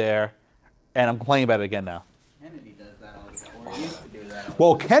wrong there, and I'm complaining about it again now. Kennedy does that all the time, or he used to do that all the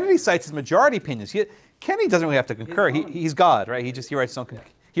Well, time. Kennedy cites his majority opinions. Kennedy doesn't really have to concur. He's God, right? He writes his own.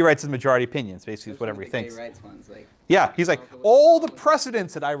 He writes his majority opinions, basically, whatever he thinks. Writes ones, like, Yeah, he's like all the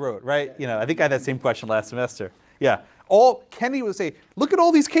precedents that I wrote, right? You know, I think I had that same question last semester. Yeah, Kennedy would say, look at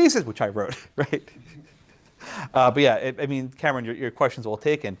all these cases which I wrote, right? But yeah, I mean, Cameron, your question's well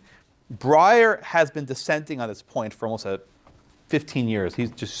taken. Breyer has been dissenting on this point for almost 15 years.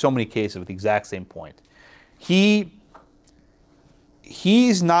 He's just so many cases with the exact same point. He's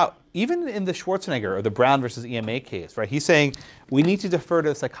not, even in the Schwarzenegger or the Brown versus EMA case, right? He's saying we need to defer to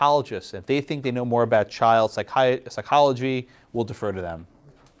the psychologists. If they think they know more about child psychology, we'll defer to them,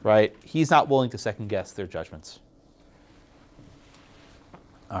 right? He's not willing to second guess their judgments.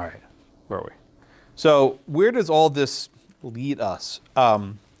 All right, where are we? So where does all this lead us?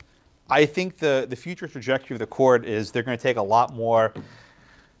 I think the future trajectory of the court is they're going to take a lot more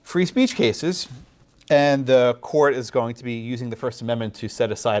free speech cases, and the court is going to be using the First Amendment to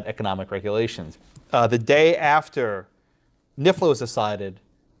set aside economic regulations. The day after NIFLA was decided,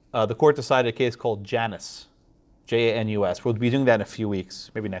 the court decided a case called Janus, Janus. We'll be doing that in a few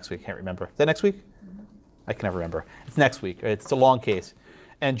weeks, maybe next week, I can't remember. Is that next week? I can never remember. It's next week. It's a long case.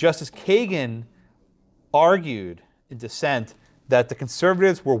 And Justice Kagan argued in dissent that the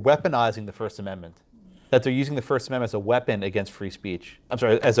conservatives were weaponizing the First Amendment, that they're using the First Amendment as a weapon against free speech. I'm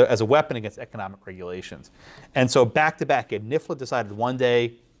sorry, as a weapon against economic regulations. And so back to back, NIFLA decided one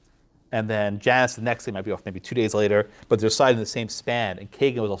day, and then Janus the next day, might be off maybe 2 days later, but they're decided in the same span. And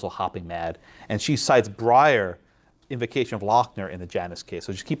Kagan was also hopping mad. And she cites Breyer, invocation of Lochner, in the Janus case.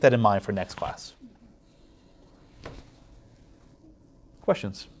 So just keep that in mind for next class.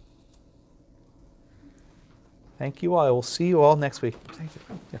 Questions? Thank you all. I will see you all next week. Thank you.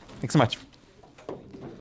 Yeah. Thanks so much.